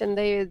generation,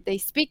 they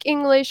speak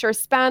English or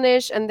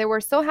Spanish, and they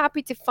were so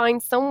happy to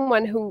find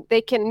someone who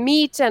they can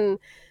meet and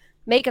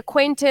make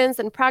acquaintance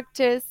and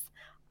practice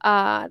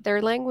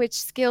their language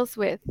skills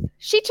with.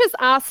 She just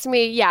asked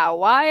me,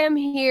 why I'm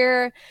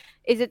here.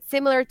 Is it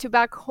similar to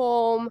back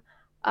home?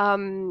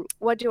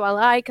 What do I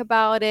like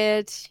about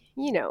it?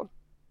 You know,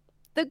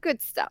 the good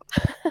stuff.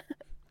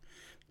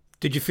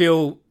 Did you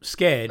feel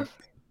scared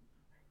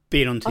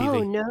being on TV?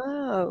 Oh,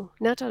 no,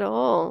 not at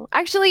all.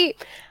 Actually,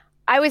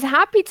 I was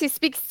happy to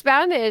speak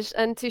Spanish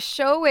and to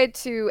show it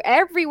to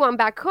everyone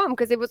back home,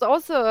 because it was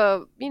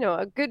also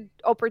a good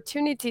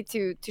opportunity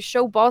to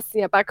show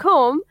Bosnia back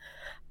home.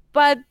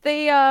 But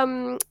they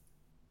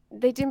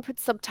didn't put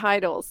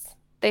subtitles.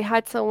 They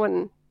had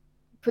someone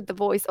put the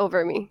voice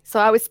over me, so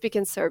I was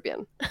speaking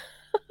Serbian.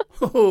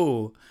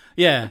 Oh,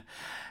 yeah.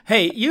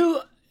 Hey,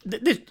 you're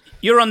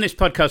on this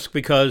podcast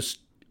because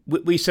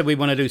we said we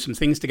want to do some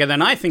things together,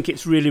 and I think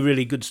it's really,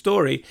 really good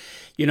story,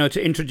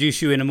 to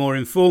introduce you in a more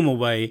informal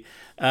way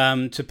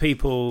to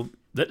people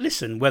that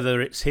listen, whether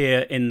it's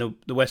here in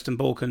the Western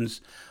Balkans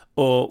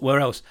or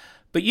where else.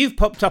 But you've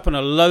popped up on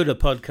a load of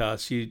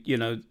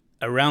podcasts,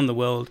 around the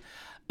world.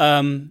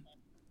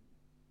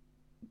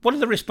 What are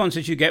the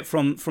responses you get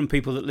from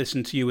people that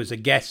listen to you as a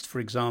guest, for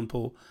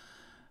example,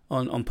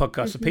 on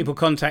podcasts? Mm-hmm. Do people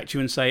contact you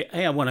and say,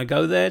 hey, I want to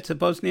go there to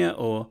Bosnia,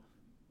 or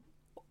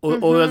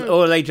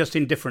are they just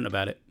indifferent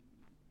about it?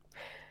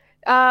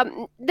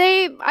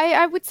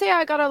 I would say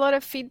I got a lot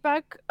of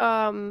feedback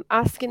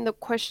asking the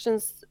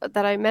questions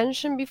that I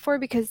mentioned before,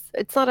 because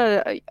it's not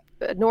a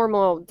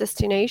normal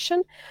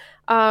destination.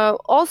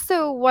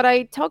 Also, what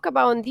I talk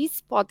about in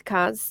these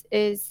podcasts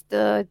is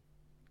the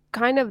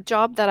kind of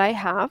job that I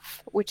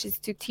have, which is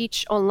to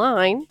teach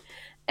online.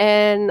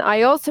 And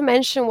I also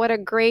mention what a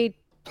great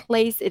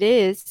place it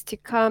is to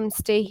come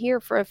stay here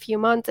for a few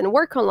months and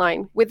work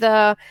online with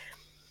a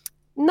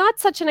not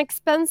such an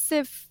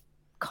expensive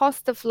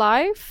cost of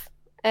life.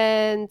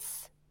 And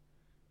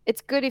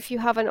it's good if you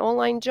have an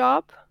online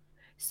job.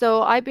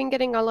 So I've been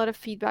getting a lot of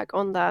feedback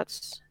on that.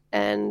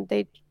 And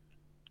they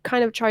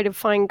kind of try to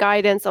find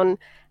guidance on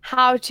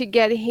how to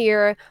get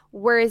here,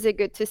 where is it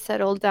good to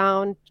settle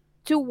down,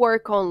 to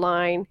work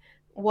online,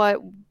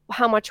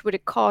 how much would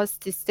it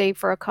cost to stay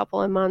for a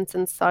couple of months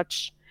and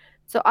such.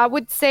 So I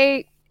would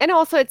say, and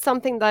also it's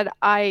something that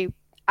I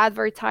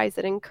advertise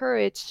and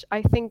encourage.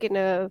 I think in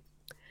a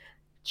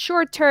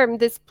short term,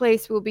 this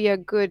place will be a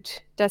good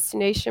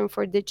destination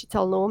for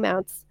digital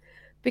nomads,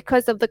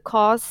 because of the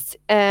cost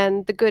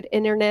and the good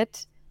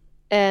internet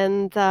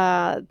and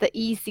the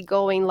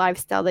easygoing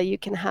lifestyle that you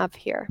can have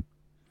here.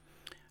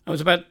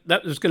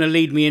 That was going to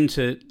lead me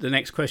into the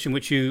next question,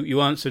 which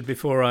you answered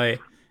before I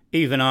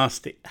even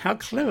asked it. How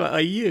clever are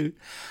you?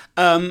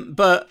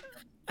 But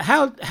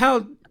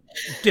how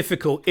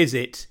difficult is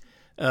it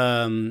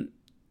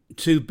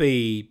to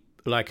be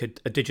like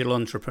a digital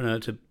entrepreneur,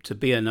 to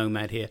be a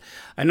nomad here?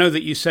 I know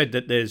that you said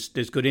that there's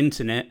good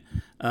internet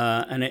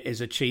and it is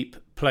a cheap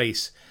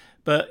place,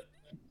 but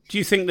do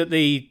you think that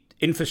the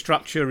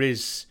infrastructure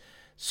is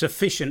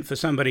sufficient for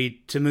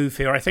somebody to move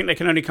here? I think they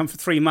can only come for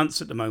 3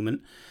 months at the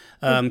moment.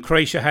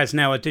 Croatia has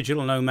now a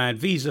digital nomad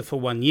visa for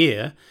 1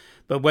 year,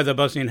 but whether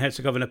Bosnia and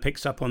Herzegovina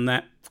picks up on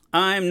that,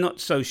 I'm not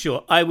so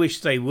sure. I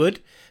wish they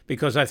would,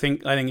 because I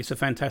think it's a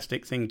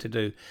fantastic thing to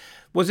do.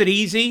 Was it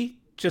easy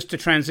just to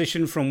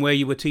transition from where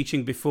you were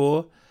teaching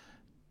before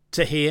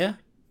to here?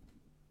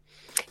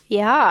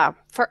 Yeah,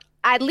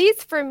 at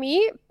least for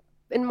me,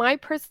 in my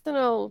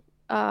personal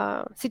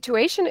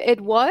situation,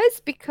 it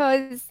was,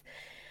 because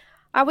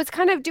I was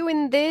kind of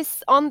doing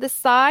this on the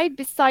side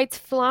besides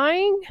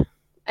flying.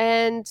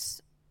 And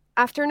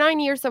after 9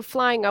 years of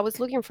flying, I was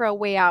looking for a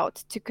way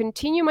out to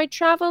continue my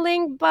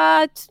traveling,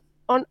 but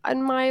on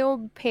my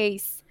own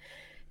pace.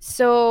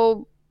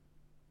 So,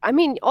 I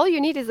mean, all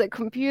you need is a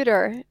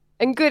computer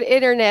and good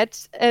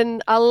internet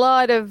and a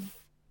lot of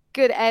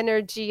good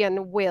energy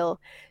and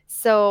will.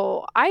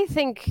 So I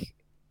think,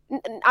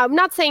 I'm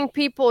not saying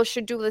people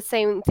should do the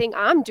same thing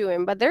I'm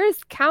doing, but there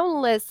is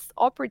countless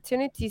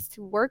opportunities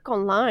to work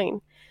online,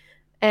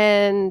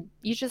 and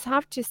you just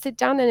have to sit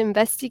down and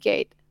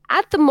investigate.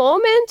 At the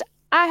moment,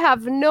 I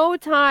have no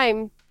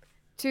time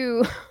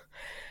to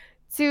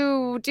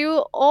to do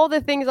all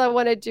the things I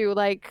want to do.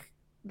 Like,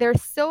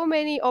 there's so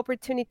many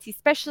opportunities,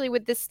 especially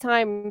with this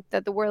time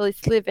that the world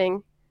is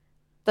living,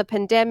 the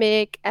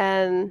pandemic,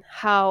 and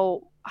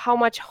how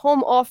much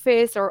home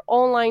office or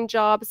online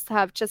jobs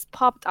have just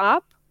popped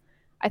up.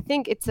 I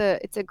think it's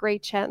a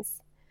great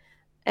chance,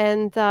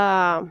 and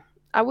I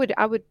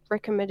would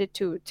recommend it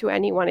to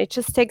anyone. It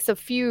just takes a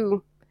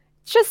few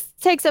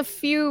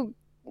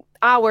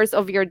hours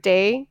of your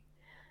day,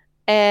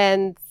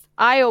 and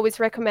I always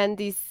recommend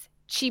these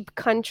cheap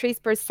countries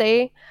per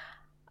se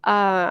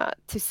to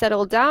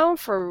settle down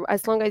for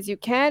as long as you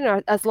can,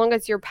 or as long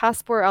as your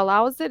passport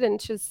allows it, and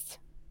just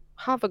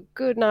have a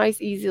good, nice,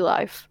 easy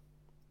life.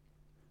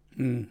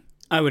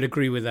 I would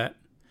agree with that.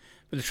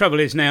 But the trouble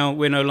is, now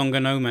we're no longer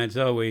nomads,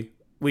 are we?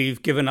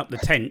 We've given up the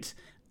tent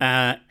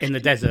in the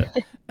desert,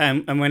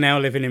 and we're now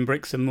living in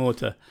bricks and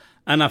mortar.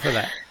 Enough of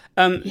that.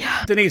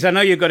 Yeah. Denise, I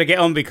know you've got to get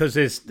on because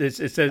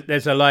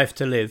there's a life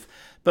to live.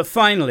 But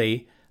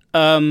finally,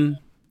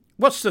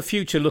 what's the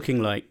future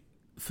looking like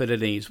for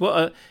Denise?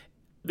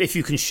 If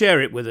you can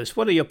share it with us,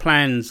 what are your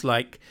plans,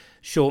 like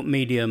short,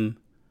 medium,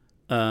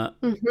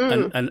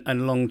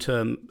 and long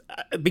term?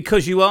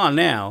 Because you are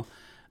now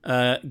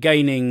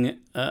gaining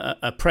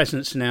a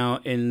presence now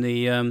in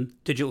the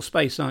digital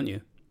space, aren't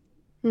you?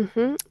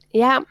 Mm-hmm.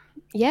 Yeah.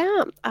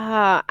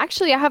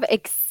 Actually, I have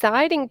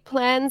exciting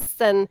plans,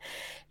 and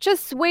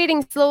just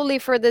waiting slowly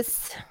for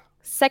this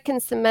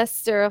second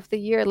semester of the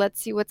year.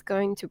 Let's see what's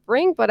going to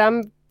bring, but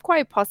I'm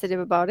quite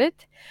positive about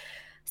it.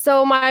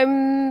 So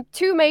my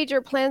two major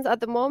plans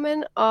at the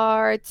moment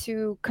are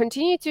to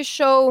continue to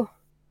show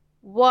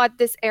what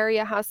this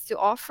area has to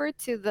offer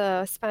to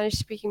the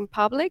Spanish-speaking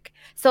public,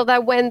 so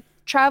that when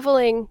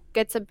traveling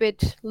gets a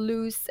bit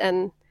loose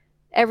and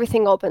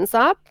everything opens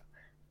up,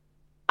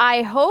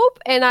 I hope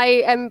and I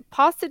am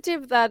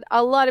positive that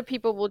a lot of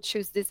people will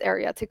choose this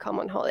area to come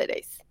on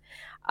holidays.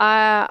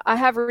 I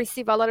have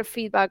received a lot of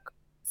feedback,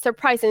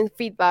 surprising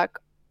feedback,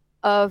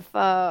 of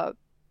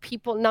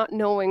people not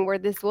knowing where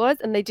this was,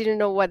 and they didn't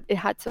know what it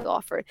had to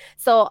offer.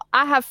 So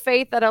I have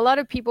faith that a lot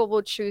of people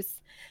will choose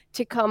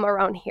to come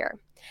around here.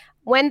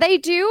 When they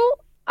do,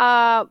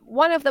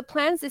 one of the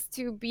plans is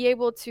to be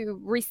able to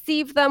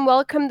receive them,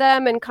 welcome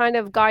them, and kind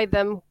of guide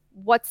them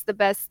what's the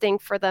best thing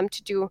for them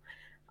to do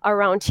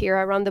around here,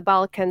 around the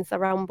Balkans,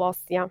 around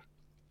Bosnia.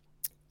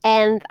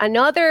 And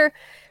another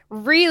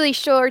really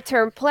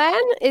short-term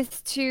plan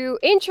is to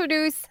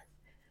introduce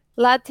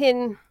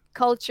Latin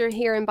culture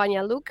here in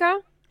Banja Luka.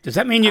 Does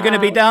that mean you're going to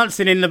be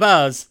dancing in the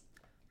bars?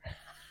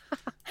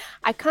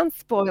 I can't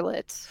spoil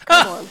it.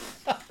 Come on.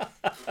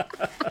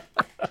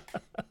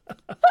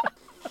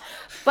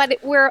 But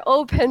we're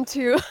open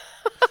to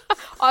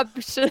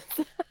options.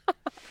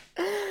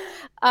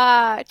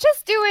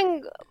 Just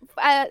doing,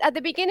 at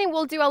the beginning,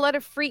 we'll do a lot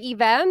of free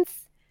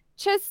events.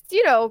 Just,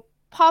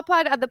 pop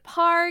out at the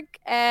park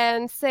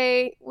and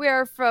say,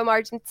 we're from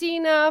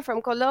Argentina,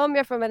 from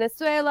Colombia, from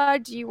Venezuela.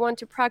 Do you want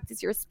to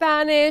practice your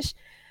Spanish?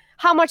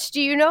 How much do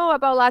you know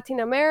about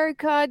Latin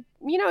America?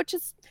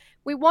 Just,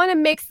 we want to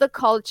mix the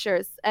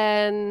cultures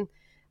and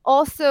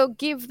also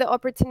give the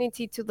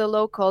opportunity to the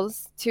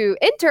locals to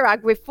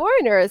interact with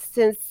foreigners,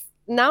 since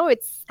now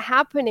it's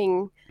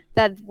happening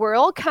that we're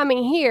all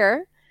coming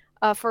here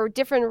for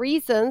different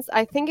reasons.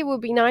 I think it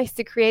would be nice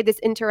to create this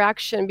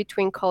interaction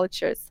between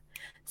cultures.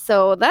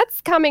 So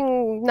that's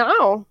coming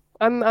now.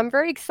 I'm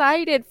very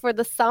excited for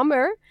the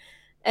summer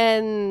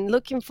and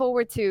looking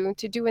forward to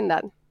doing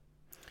that.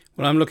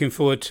 Well, I'm looking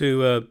forward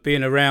to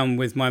being around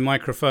with my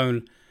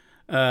microphone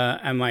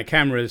and my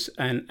cameras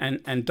and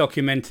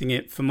documenting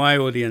it for my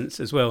audience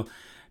as well.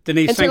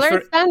 Denise, And to thanks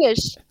learn for...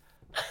 Spanish.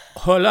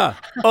 Hola.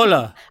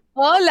 Hola,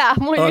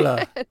 muy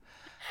Hola. bien.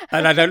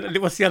 And I don't...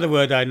 What's the other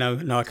word I know?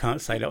 No, I can't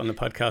say that on the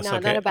podcast. No,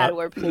 not a bad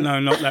word, please. No,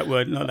 not that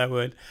word. Not that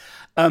word.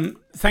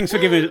 Thanks for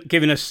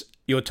giving us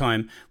your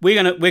time. We're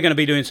gonna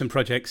be doing some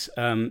projects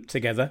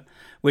together,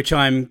 which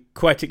I'm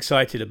quite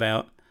excited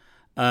about.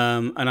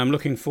 And I'm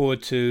looking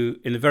forward to,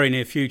 in the very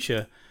near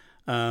future,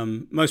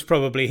 most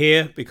probably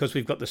here, because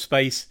we've got the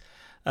space.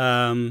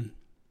 You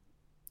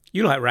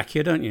like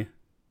rakia, don't you?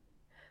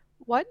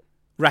 What?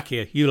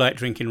 Rakia. You like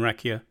drinking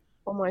rakia.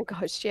 Oh my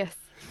gosh, yes.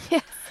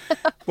 Yes.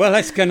 Well,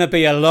 it's going to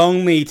be a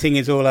long meeting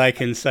is all I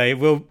can say.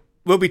 We'll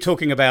be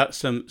talking about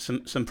some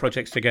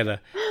projects together.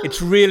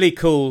 It's really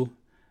cool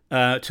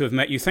to have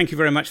met you. Thank you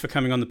very much for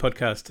coming on the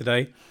podcast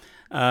today.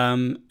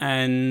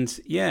 And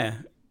yeah,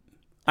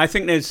 I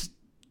think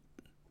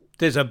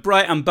there's a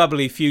bright and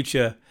bubbly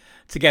future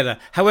together.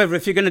 However,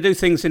 if you're going to do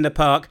things in the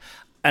park,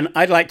 and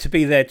I'd like to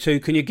be there too,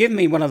 can you give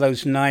me one of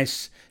those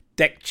nice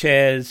deck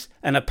chairs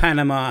and a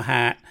Panama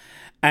hat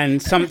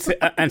and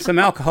some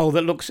alcohol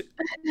that looks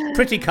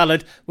pretty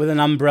coloured with an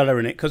umbrella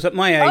in it? Because at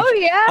my age,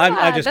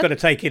 I just got to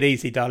take it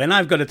easy, darling.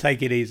 I've got to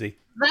take it easy.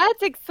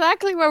 That's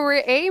exactly what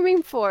we're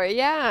aiming for,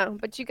 yeah.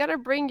 But you got to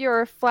bring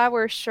your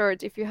flower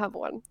shirt if you have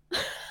one.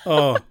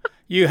 Oh,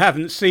 you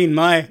haven't seen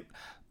my...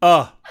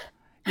 Oh,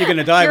 you're going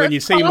to die when you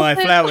see my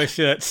flower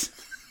shirts.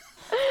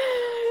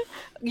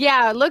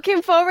 Yeah,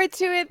 looking forward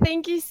to it.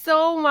 Thank you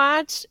so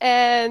much.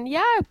 And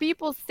yeah,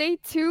 people stay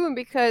tuned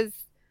because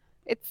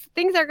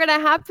things are going to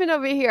happen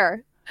over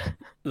here.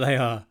 They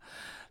are.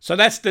 So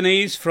that's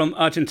Denise from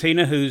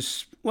Argentina,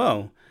 who's,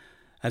 well,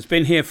 has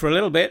been here for a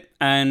little bit.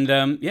 And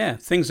yeah,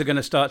 things are going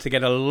to start to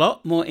get a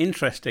lot more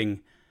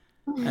interesting.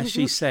 As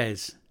she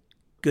says,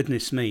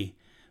 goodness me,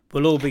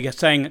 we'll all be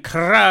saying,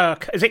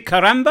 is it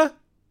caramba?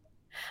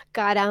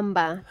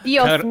 Caramba.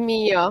 Dios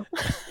mío.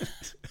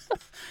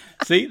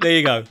 See, there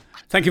you go.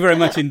 Thank you very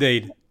much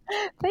indeed.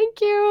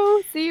 Thank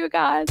you. See you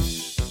guys.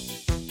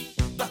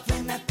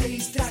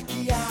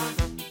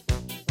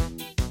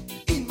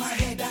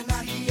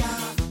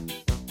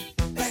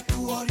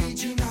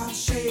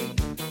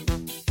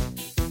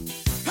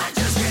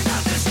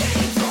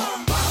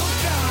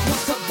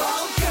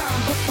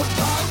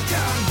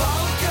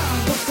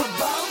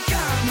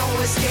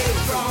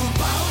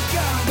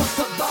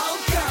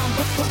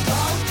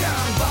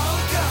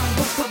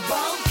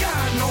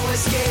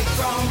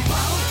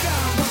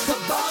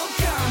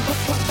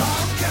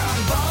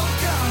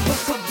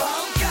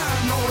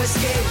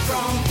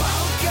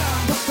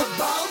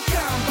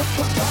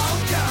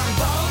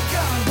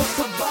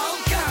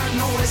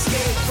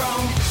 Escape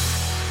from